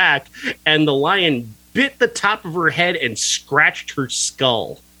came back, and the lion bit the top of her head and scratched her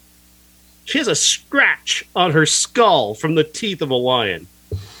skull. She has a scratch on her skull from the teeth of a lion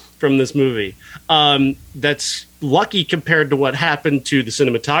from this movie. That's lucky compared to what happened to the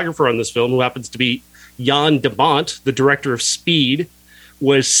cinematographer on this film, who happens to be Jan de Bont, the director of Speed,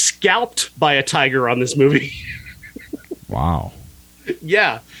 was scalped by a tiger on this movie. Wow.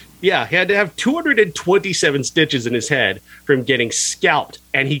 Yeah. He had to have 227 stitches in his head from getting scalped.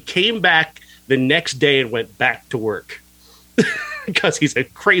 And he came back the next day and went back to work because he's a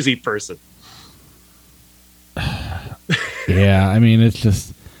crazy person. Yeah, I mean, it's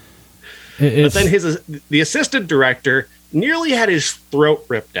just... But then the assistant director nearly had his throat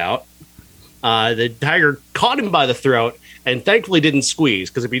ripped out. The tiger caught him by the throat and thankfully didn't squeeze,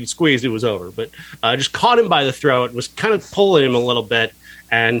 because if he'd squeezed, it was over. But just caught him by the throat, was kind of pulling him a little bit,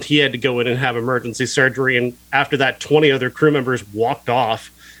 and he had to go in and have emergency surgery. And after that, 20 other crew members walked off.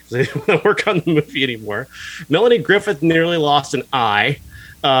 They didn't want to work on the movie anymore. Melanie Griffith nearly lost an eye.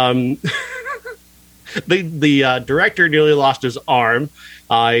 The director nearly lost his arm.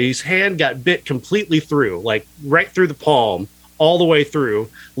 His hand got bit completely through, like right through the palm, all the way through,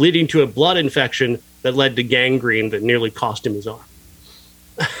 leading to a blood infection that led to gangrene that nearly cost him his arm.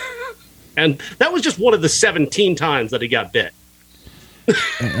 And that was just one of the 17 times that he got bit.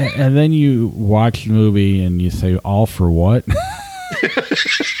 And then you watch the movie and you say, all for what?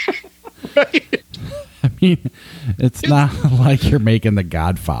 Right? I mean, it's not like you're making The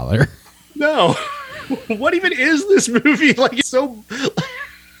Godfather. No. What even is this movie? Like, it's so...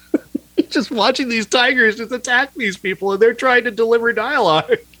 just watching these tigers just attack these people, and they're trying to deliver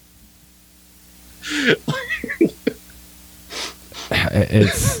dialogue.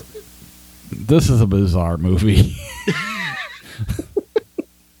 This is a bizarre movie.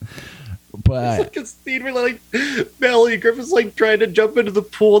 But it's like Melanie Griffith's like trying to jump into the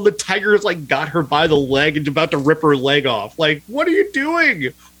pool, and the tiger's like got her by the leg and about to rip her leg off. Like, what are you doing?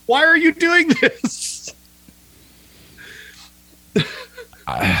 Why are you doing this?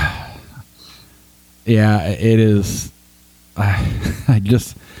 Yeah, it is.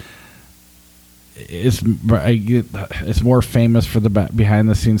 It's more famous for the behind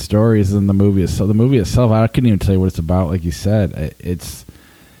the scenes stories than the movie. So the movie itself, I couldn't even tell you what it's about. Like you said, it's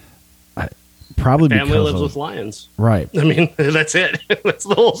probably family lives with lions, right? I mean, that's it. That's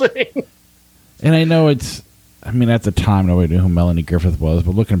the whole thing. And I know it's. I mean, at the time, nobody knew who Melanie Griffith was.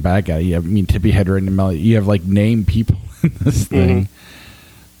 But looking back at it, Tippi Hedren and Melanie. You have like named people in this thing.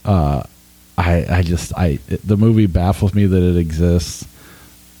 Mm-hmm. The movie baffles me that it exists.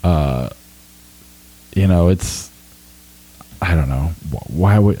 It's, I don't know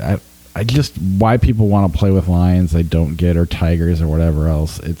why why people want to play with lions they don't get, or tigers or whatever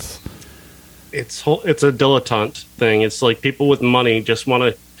else. It's a dilettante thing. It's like people with money just want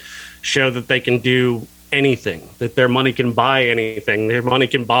to show that they can do anything, that their money can buy anything. Their money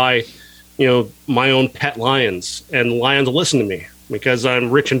can buy, my own pet lions, and lions will listen to me because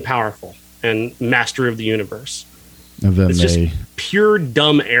I'm rich and powerful and master of the universe. And then it's just pure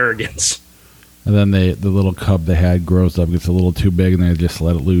dumb arrogance. And then the little cub they had grows up, gets a little too big, and they just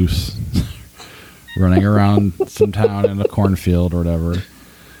let it loose, running around some town in a cornfield or whatever.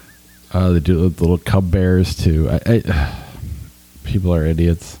 They do the little cub bears too. People are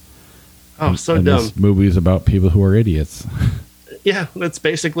idiots. Oh, so dumb. This movie is about people who are idiots. Yeah, that's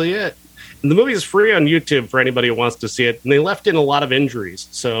basically it. And the movie is free on YouTube for anybody who wants to see it. And they left in a lot of injuries.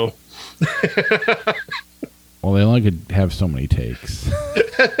 So, well, they only could have so many takes.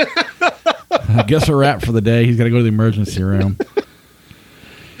 I guess a wrap for the day. He's got to go to the emergency room.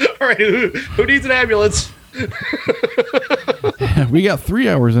 All right, who needs an ambulance? We got 3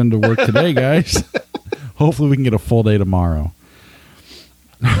 hours into work today, guys. Hopefully we can get a full day tomorrow.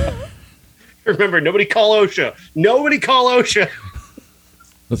 Remember, nobody call OSHA. Nobody call OSHA.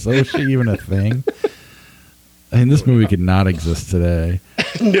 Is OSHA even a thing? I mean, this movie could not exist today.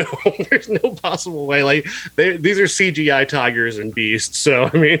 No, there's no possible way. Like these are CGI tigers and beasts. So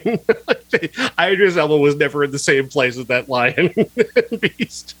I mean, Idris Elba was never in the same place as that lion and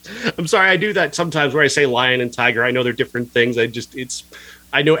beast. I'm sorry, I do that sometimes where I say lion and tiger. I know they're different things. I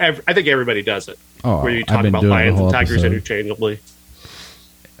think everybody does it. Oh, where you talk about lions and tigers interchangeably.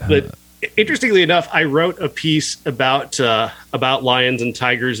 But interestingly enough, I wrote a piece about lions and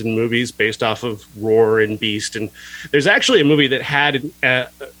tigers in movies based off of Roar and Beast, and there's actually a movie that had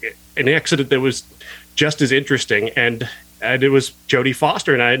an accident that was just as interesting, and it was Jodie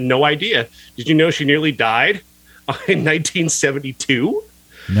Foster, and I had no idea. Did you know she nearly died in 1972?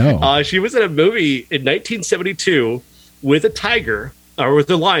 No. She was in a movie in 1972 with a tiger, or with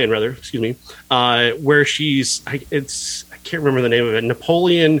a lion, rather. Excuse me, where I can't remember the name of it.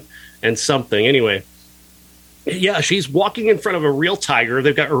 Napoleon and something. Anyway, yeah, she's walking in front of a real tiger.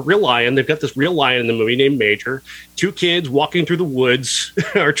 They've got a real lion. They've got this real lion in the movie named Major. 2 kids walking through the woods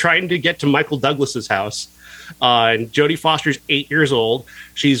are trying to get to Michael Douglas's house. And Jodie Foster's 8 years old.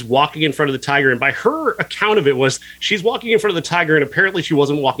 She's walking in front of the tiger. And by her account of it was she's walking in front of the tiger, and apparently she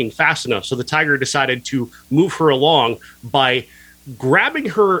wasn't walking fast enough. So the tiger decided to move her along by grabbing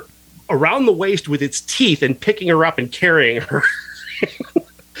her around the waist with its teeth and picking her up and carrying her.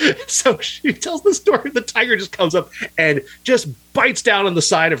 So she tells the story. The tiger just comes up and just bites down on the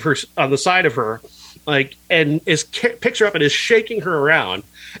side of her, like, and picks her up and is shaking her around.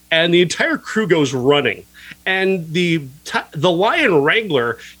 And the entire crew goes running. And the lion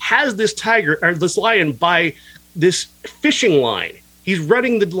wrangler has this lion by this fishing line. He's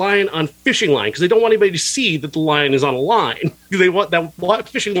running the lion on fishing line because they don't want anybody to see that the lion is on a line. They want that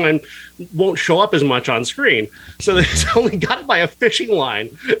fishing line won't show up as much on screen. So they only got it by a fishing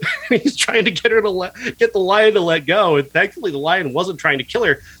line. He's trying to get the lion to let go. And thankfully, the lion wasn't trying to kill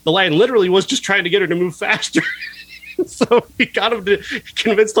her. The lion literally was just trying to get her to move faster. So he got him to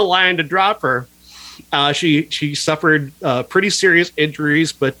convince the lion to drop her. She suffered pretty serious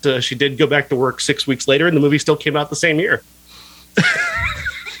injuries, but she did go back to work 6 weeks later, and the movie still came out the same year.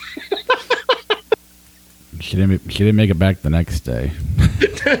 She didn't make it back the next day.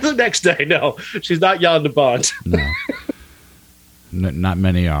 The next day, no. She's not Jan de Bont. No. Not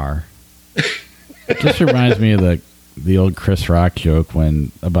many are. It just reminds me of the old Chris Rock joke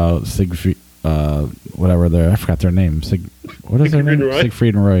about Siegfried, whatever I forgot their name. What is their name?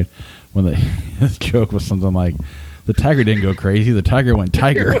 Siegfried and Roy. When his joke was something like, the tiger didn't go crazy, the tiger went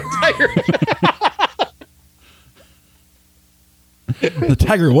tiger. The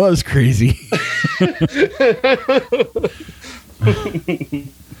tiger was crazy.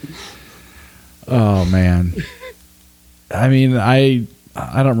 Oh man. I mean, I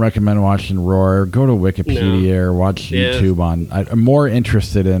don't recommend watching Roar. Go to Wikipedia or watch YouTube I'm more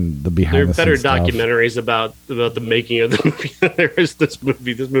interested in the behind the scenes stuff. There are better documentaries about the making of the movie than there is this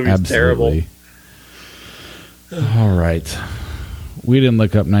movie. This movie is terrible. All right. We didn't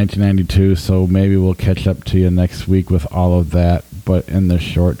look up 1992, so maybe we'll catch up to you next week with all of that. But in the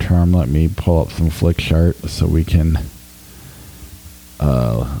short term, let me pull up some Flickchart so we can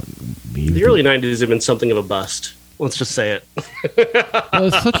the early 90s have been something of a bust. Let's just say it. Well,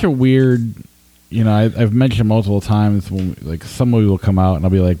 it's such a weird, I've mentioned multiple times when some movie will come out and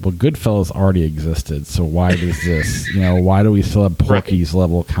I'll be like, well, Goodfellas already existed, so why does this, why do we still have Porky's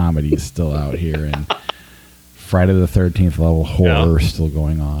level comedies still out here and Friday the 13th level horror still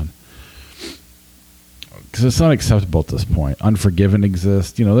going on? Because it's unacceptable at this point. Unforgiven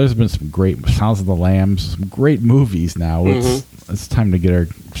exists. There's been some great Sounds of the Lambs, some great movies now. Mm-hmm. It's time to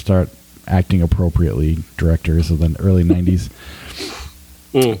start acting appropriately, directors of the early 90s.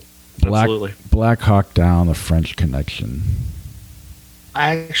 Absolutely. Black Hawk Down, The French Connection.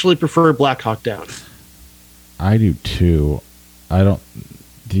 I actually prefer Black Hawk Down. I do too. Do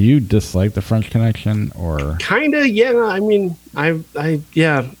you dislike The French Connection or? Kinda, yeah. I mean, I'm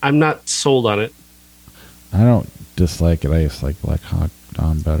not sold on it. I don't dislike it. I just like Black Hawk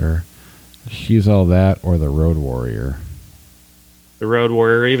Down better. She's All That or The Road Warrior. The Road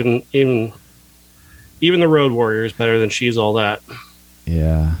Warrior, even The Road Warrior is better than She's All That.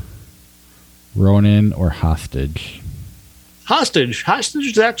 Yeah. Ronin or Hostage. Hostage. Hostage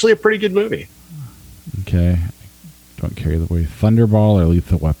is actually a pretty good movie. Okay. Don't carry the way. Thunderball or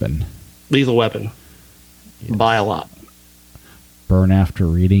Lethal Weapon? Lethal Weapon. Yes. By a lot. Burn After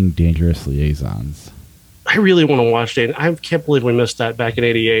Reading, Dangerous Liaisons. I really want to watch it. I can't believe we missed that back in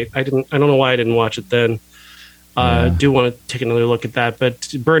 '88. I don't know why I didn't watch it then. I do want to take another look at that,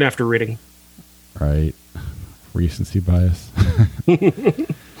 but Burn After Reading. Right. Recency bias.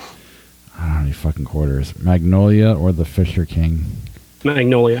 I don't have any fucking quarters. Magnolia or The Fisher King?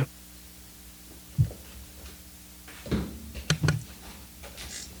 Magnolia.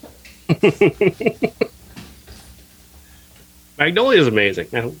 Magnolia is amazing.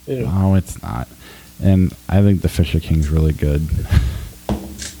 No, it's not. And I think The Fisher King's really good.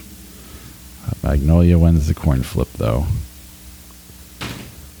 Magnolia wins the coin flip, though.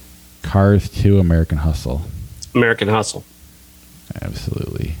 Cars 2, American Hustle. American Hustle.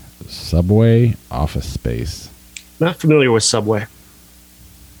 Absolutely. Subway, Office Space. Not familiar with Subway.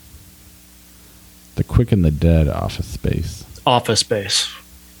 The Quick and the Dead, Office Space. Office Space.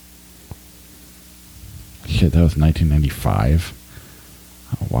 Shit, that was 1995.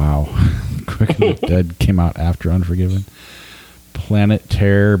 Oh, wow. Quick and the Dead came out after Unforgiven. Planet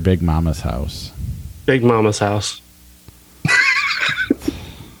Terror, Big Mama's House. Big Mama's House.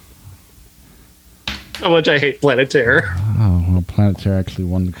 How much I hate Planet Terror. Oh, well, Planet Terror actually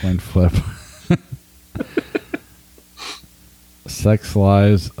won the coin flip. Sex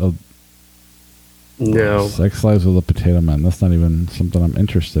Lives of... No. Sex Lives of the Potato Men. That's not even something I'm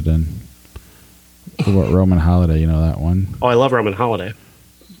interested in. What about Roman Holiday? You know that one? Oh, I love Roman Holiday.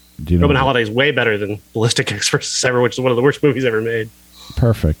 Do you know Roman Holiday is way better than Ballistic X vs. Ever, which is one of the worst movies ever made.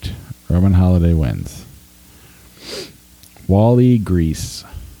 Perfect. Roman Holiday wins. Wall-E, Grease.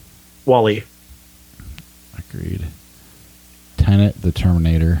 Wall-E. Agreed. Tenet, The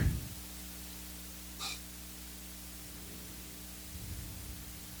Terminator.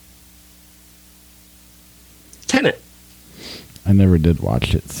 Tenet. I never did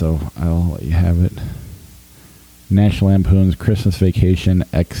watch it, so I'll let you have it. National Lampoon's Christmas Vacation,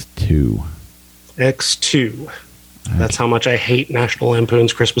 X2. X2. That's how much I hate National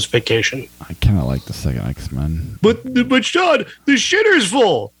Lampoon's Christmas Vacation. I kind of like the second X-Men. But Sean, the shitter's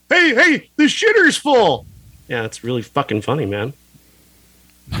full. Hey, the shitter's full. Yeah, it's really fucking funny, man.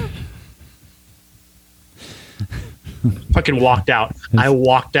 Fucking walked out. I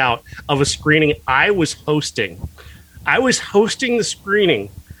walked out of a screening I was hosting. I was hosting the screening,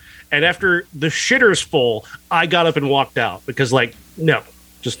 and after the shitter's full, I got up and walked out because, no,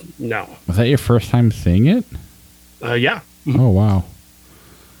 just no. Was that your first time seeing it? Yeah. Oh, wow.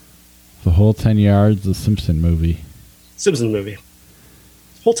 The Whole 10 Yards, the Simpson movie. Simpson movie.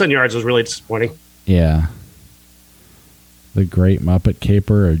 Whole 10 Yards was really disappointing. Yeah. The Great Muppet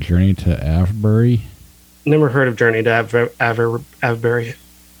Caper, A Journey to Avebury. Never heard of Journey to Avebury.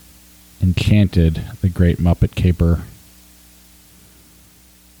 Enchanted, The Great Muppet Caper.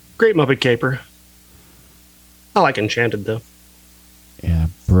 Great Muppet Caper. I like Enchanted, though. Yeah,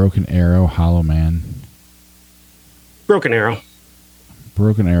 Broken Arrow, Hollow Man. Broken Arrow.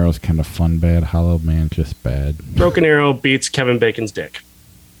 Broken Arrow's kind of fun bad. Hollow Man's just bad. Broken Arrow beats Kevin Bacon's dick.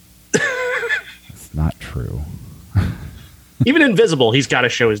 It's not true. Even Invisible, he's got to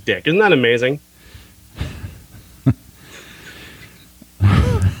show his dick. Isn't that amazing?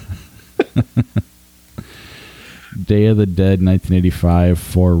 Day of the Dead, 1985,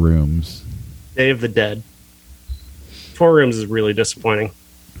 4 Rooms. Day of the Dead. 4 Rooms is really disappointing.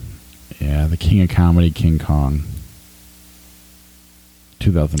 Yeah, the King of Comedy, King Kong.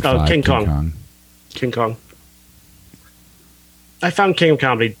 2005, King Kong. King Kong. I found King of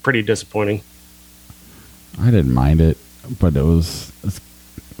Comedy pretty disappointing. I didn't mind it, but it was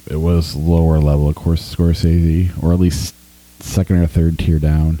lower level, of course, Scorsese, or at least second or third tier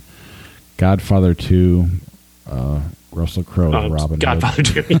down. Godfather 2, Russell Crowe, Robin Godfather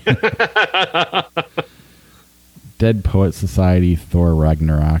Hood. 2. Dead Poet Society, Thor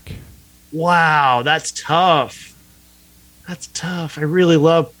Ragnarok. Wow, that's tough. That's tough. I really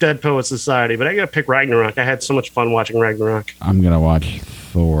love Dead Poet Society, but I gotta pick Ragnarok. I had so much fun watching Ragnarok. I'm gonna watch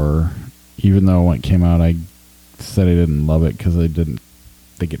Thor, even though when it came out, I said I didn't love it because I didn't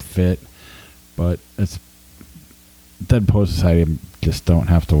think it fit. But it's Dead Poet Society. I just don't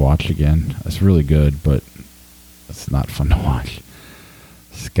have to watch again. It's really good, but it's not fun to watch.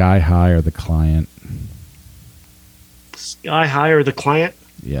 Sky High or The Client. Sky High or The Client?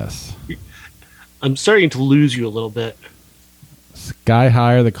 Yes. I'm starting to lose you a little bit. Sky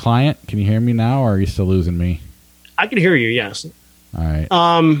High or The Client? Can you hear me now, or are you still losing me? I can hear you, yes. All right.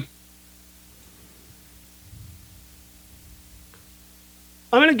 I'm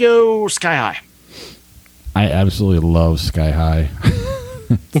going to go Sky High. I absolutely love Sky High.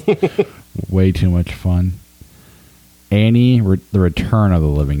 Way too much fun. Annie, The Return of the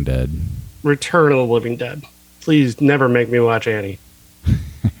Living Dead. Return of the Living Dead. Please never make me watch Annie.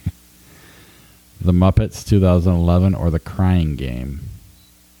 The Muppets 2011 or The Crying Game.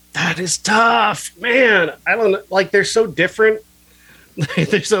 That is tough, man. I don't know. Like, they're so different.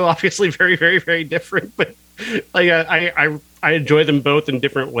 They're so obviously very, very, very different. But like, I enjoy them both in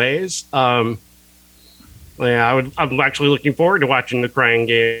different ways. Yeah, I'm actually looking forward to watching The Crying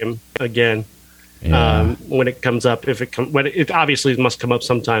Game again. Yeah. When it comes up, when it obviously must come up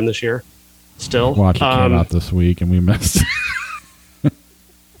sometime this year. Still, Watch it came out this week, and we missed.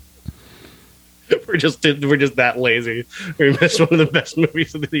 we're just that lazy. We missed one of the best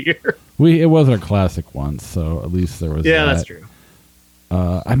movies of the year. It was our classic once, so at least there was. Yeah, that. that's true.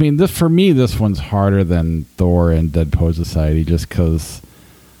 I mean, for me, this one's harder than Thor and Dead Poet Society, just because,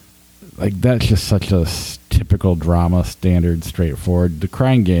 like, that's just such a typical drama, standard, straightforward. The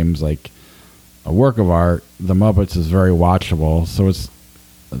Crying Game's like a work of art. The Muppets is very watchable, so it's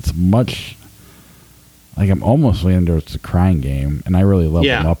much. Like, I'm almost leaning towards The Crying Game, and I really love the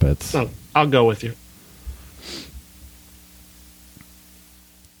Muppets. Oh, I'll go with you.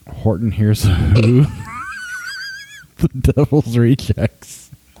 Horton Hears a Who. The Devil's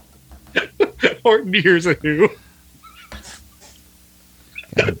Rejects. Horton Hears a Who.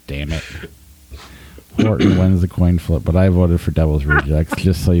 God damn it. Horton wins the coin flip, but I voted for Devil's Rejects,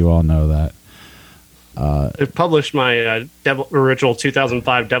 just so you all know that. I published my original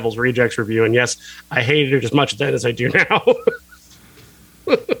 2005 Devil's Rejects review, and yes, I hated it as much then as I do now.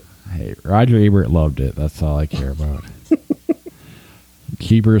 Hey, Roger Ebert loved it. That's all I care about.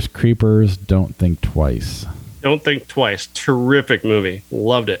 Jeepers Creepers, Don't Think Twice. Don't Think Twice. Terrific movie.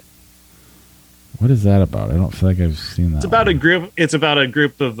 Loved it. What is that about? I don't feel like I've seen that. It's about a group. It's about a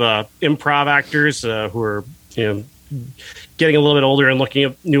group of improv actors who are, getting a little bit older and looking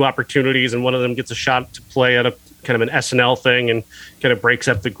at new opportunities. And one of them gets a shot to play at a kind of an SNL thing, and kind of breaks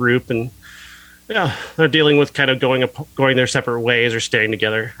up the group. And yeah, they're dealing with kind of going their separate ways or staying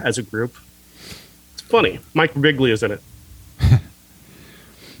together as a group. It's funny. Mike Birbiglia is in it,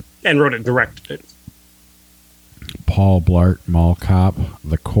 and wrote and directed it. Paul Blart Mall Cop,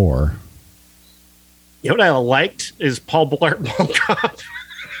 The Core. You know what I liked is Paul Blart Mall Cop.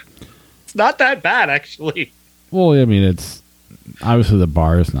 It's not that bad, actually. Well, I mean, it's obviously the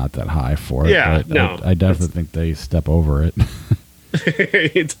bar is not that high for it. Yeah, but no. I definitely think they step over it.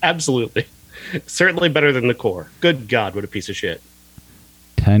 It's absolutely, certainly better than The Core. Good God, what a piece of shit.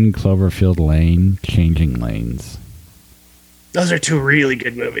 10 Cloverfield Lane, Changing Lanes. Those are two really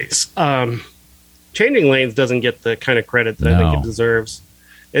good movies. Changing Lanes doesn't get the kind of credit that I think it deserves.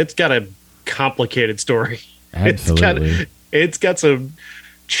 It's got a complicated story. Absolutely. It's got some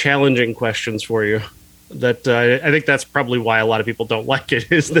challenging questions for you. That I think that's probably why a lot of people don't like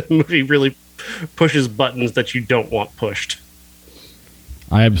it. Is the movie really pushes buttons that you don't want pushed.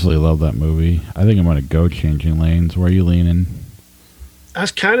 I absolutely love that movie. I think I'm going to go Changing Lanes. Where are you leaning? I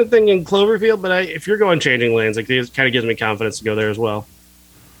was kind of thinking Cloverfield, but if you're going Changing Lanes, like, it kind of gives me confidence to go there as well.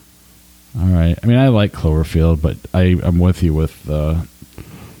 All right. I mean, I like Cloverfield, but I'm with you with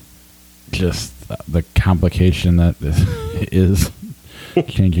just the complication that is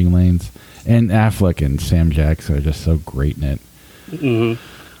Changing Lanes. And Affleck and Sam Jackson are just so great in it.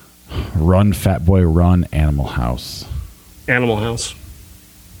 Mm-hmm. Run, Fat Boy, Run, Animal House. Animal House.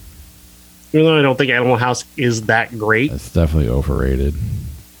 Even though I don't think Animal House is that great. It's definitely overrated.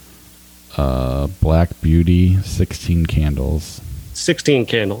 Black Beauty, 16 Candles. 16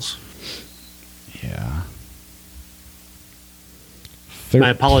 Candles. Yeah. My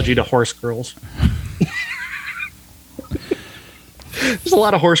apology to horse girls. There's a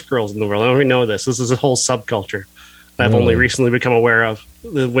lot of horse girls in the world. I don't even know this. This is a whole subculture that I've only recently become aware of.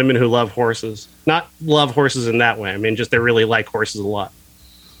 The women who love horses. Not love horses in that way. I mean, just they really like horses a lot.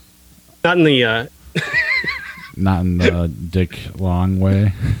 Not in the... Not in the Dick Long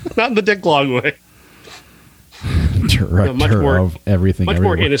way. Not in the Dick Long way. Director of Everything much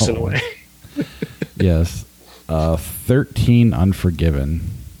Everywhere more innocent way. Yes. 13 Unforgiven.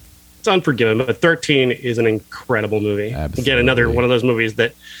 It's Unforgiven, but 13 is an incredible movie. Absolutely. Again, another one of those movies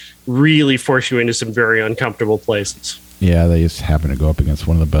that really force you into some very uncomfortable places. Yeah, they just happen to go up against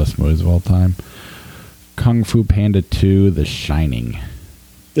one of the best movies of all time. Kung Fu Panda 2, The Shining.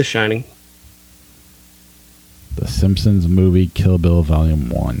 The Shining. The Simpsons movie, Kill Bill Volume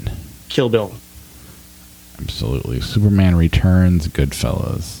 1. Kill Bill. Absolutely. Superman Returns,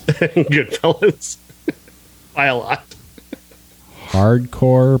 Goodfellas. Goodfellas. By a lot.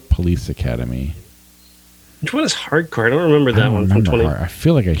 Hardcore Police Academy. Which one is Hardcore? I don't remember that one from 20. I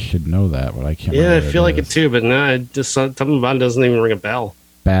feel like I should know that, but I can't. Yeah, I feel like it too, but no, it just something about it doesn't even ring a bell.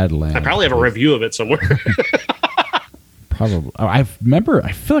 Badlands. I probably have a review of it somewhere. Probably. I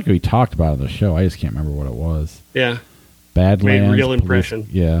feel like we talked about it on the show. I just can't remember what it was. Yeah. Badlands. Made real impression.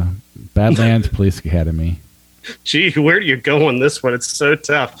 Yeah. Badlands Police Academy. Gee, where do you go on this one? It's so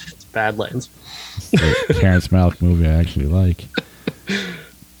tough. It's Badlands. It's a Terrence Malick movie I actually like.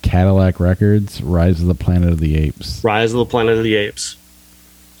 Cadillac Records, Rise of the Planet of the Apes. Rise of the Planet of the Apes.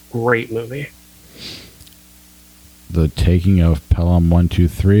 Great movie. The Taking of Pelham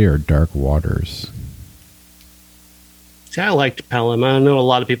 123 or Dark Waters. See, I liked Pelham. I know a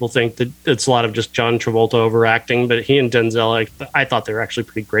lot of people think that it's a lot of just John Travolta overacting, but he and Denzel, I thought they were actually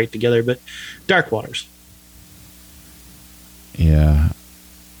pretty great together. But Dark Waters. Yeah,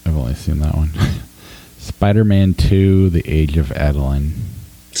 I've only seen that one. Spider-Man 2, The Age of Adeline.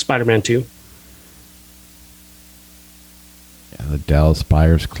 Spider-Man 2. Yeah, The Dallas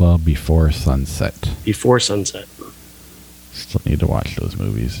Buyers Club, Before Sunset. Before Sunset. Still need to watch those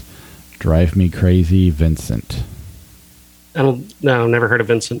movies. Drive Me Crazy, Vincent. Never heard of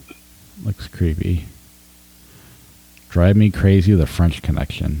Vincent. Looks creepy. Drive Me Crazy, The French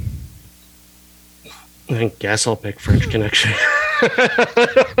Connection. I guess I'll pick French Connection.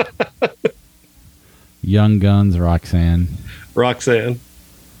 Young Guns, Roxanne. Roxanne.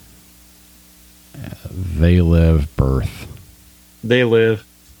 They Live, Birth. They Live.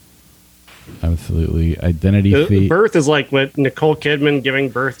 Absolutely. Identity Thief. Birth is like what Nicole Kidman giving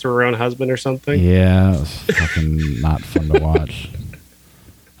birth to her own husband or something. Yeah, it was fucking not fun to watch.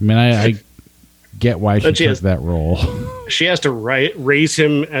 I mean, I get why she took that role. She has to raise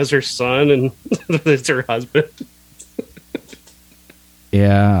him as her son, and it's her husband.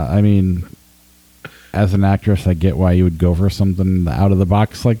 Yeah, I mean, as an actress, I get why you would go for something out of the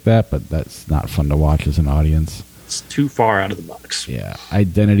box like that, but that's not fun to watch as an audience. It's too far out of the box. Yeah.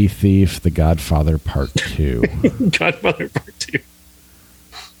 Identity Thief, The Godfather Part 2. Godfather Part 2.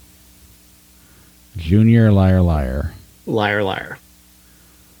 Junior, Liar Liar. Liar Liar.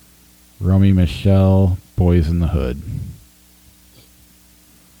 Romy Michelle, Boys in the Hood.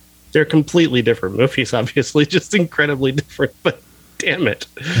 They're completely different movies, obviously, just incredibly different, but damn it.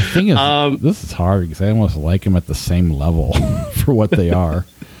 The thing is, this is hard because I almost like them at the same level for what they are.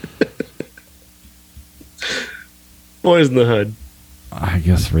 Boys in the Hood. I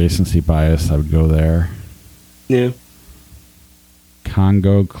guess recency bias, I would go there. Yeah.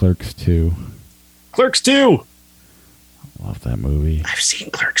 Congo, Clerks 2. Clerks 2! Love that movie. I've seen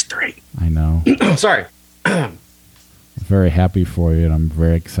Clerks 3. I know. Sorry. I'm very happy for you, and I'm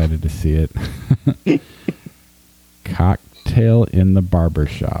very excited to see it. Cocktail in the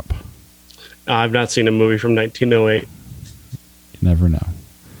Barbershop. I've not seen a movie from 1908. You never know.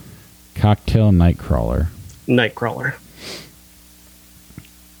 Cocktail Nightcrawler. Nightcrawler.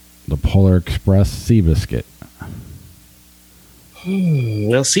 The Polar Express, Seabiscuit.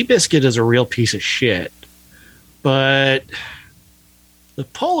 Well, Seabiscuit is a real piece of shit. But the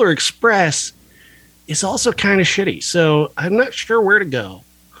Polar Express is also kind of shitty. So I'm not sure where to go.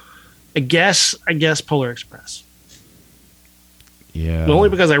 I guess Polar Express. Yeah. Only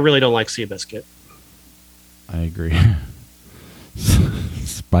because I really don't like Seabiscuit. I agree.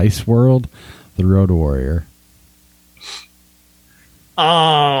 Spice World, The Road Warrior.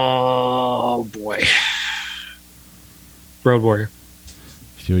 Oh, boy. Road Warrior.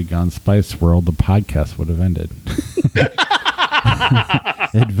 If you had gone Spice World, the podcast would have ended.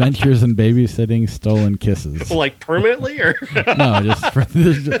 Adventures in Babysitting, Stolen Kisses. Like permanently? Or No, that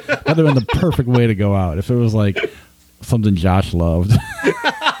would have been the perfect way to go out. If it was like something Josh loved.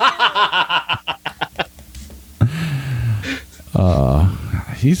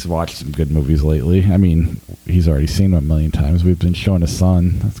 He's watched some good movies lately. I mean, he's already seen them a million times. We've been showing his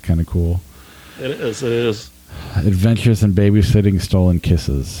son. That's kind of cool. It is. Adventures in Babysitting, Stolen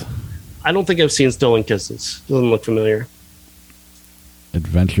Kisses. I don't think I've seen Stolen Kisses. Doesn't look familiar.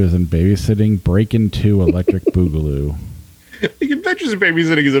 Adventures in Babysitting, Breakin' 2, Electric Boogaloo. Like Adventures in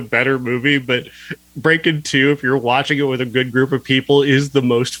Babysitting is a better movie, but Breakin' 2, if you're watching it with a good group of people, is the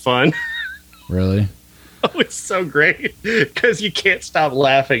most fun. Really? Oh, it's so great because you can't stop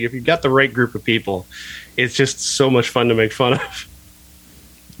laughing. If you've got the right group of people, it's just so much fun to make fun of.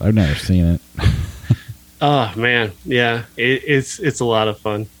 I've never seen it. Oh, man. Yeah, it's a lot of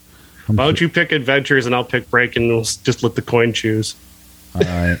fun. Why don't you pick Adventures and I'll pick Breakin' and we'll just let the coin choose. All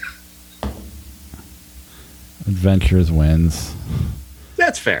right. Adventures wins.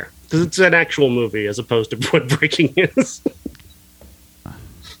 That's fair because it's an actual movie as opposed to what Breaking is.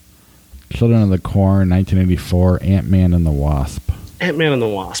 Children of the Corn, 1984, Ant-Man and the Wasp. Ant-Man and the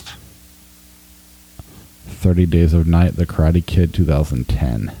Wasp. 30 Days of Night, The Karate Kid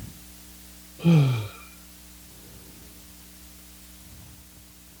 2010.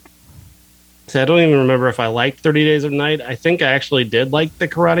 See, I don't even remember if I liked 30 Days of Night. I think I actually did like The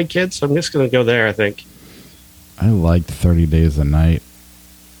Karate Kid, so I'm just going to go there, I think. I liked 30 Days of Night.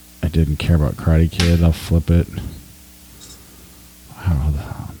 I didn't care about Karate Kid. I'll flip it. Wow,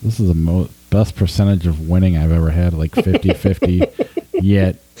 this is the best percentage of winning I've ever had, like 50-50.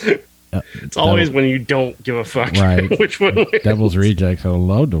 Yet... it's always when you don't give a fuck, right. Which one wins. Devil's Rejects. I would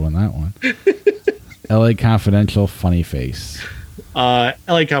love to win that one. L.A. Confidential, Funny Face.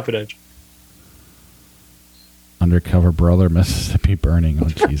 L.A. Confidential. Undercover Brother, Mississippi Burning. Oh,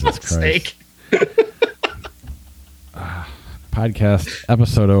 Jesus Christ. Podcast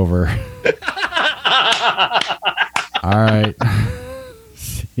episode over. All right.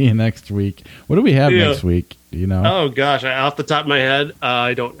 See you next week. What do we have next week? Do you know? Oh, gosh. Off the top of my head,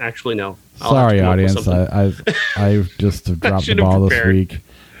 I don't actually know. Sorry, audience. I just dropped the ball this week.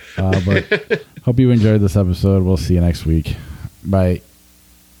 But hope you enjoyed this episode. We'll see you next week. Bye.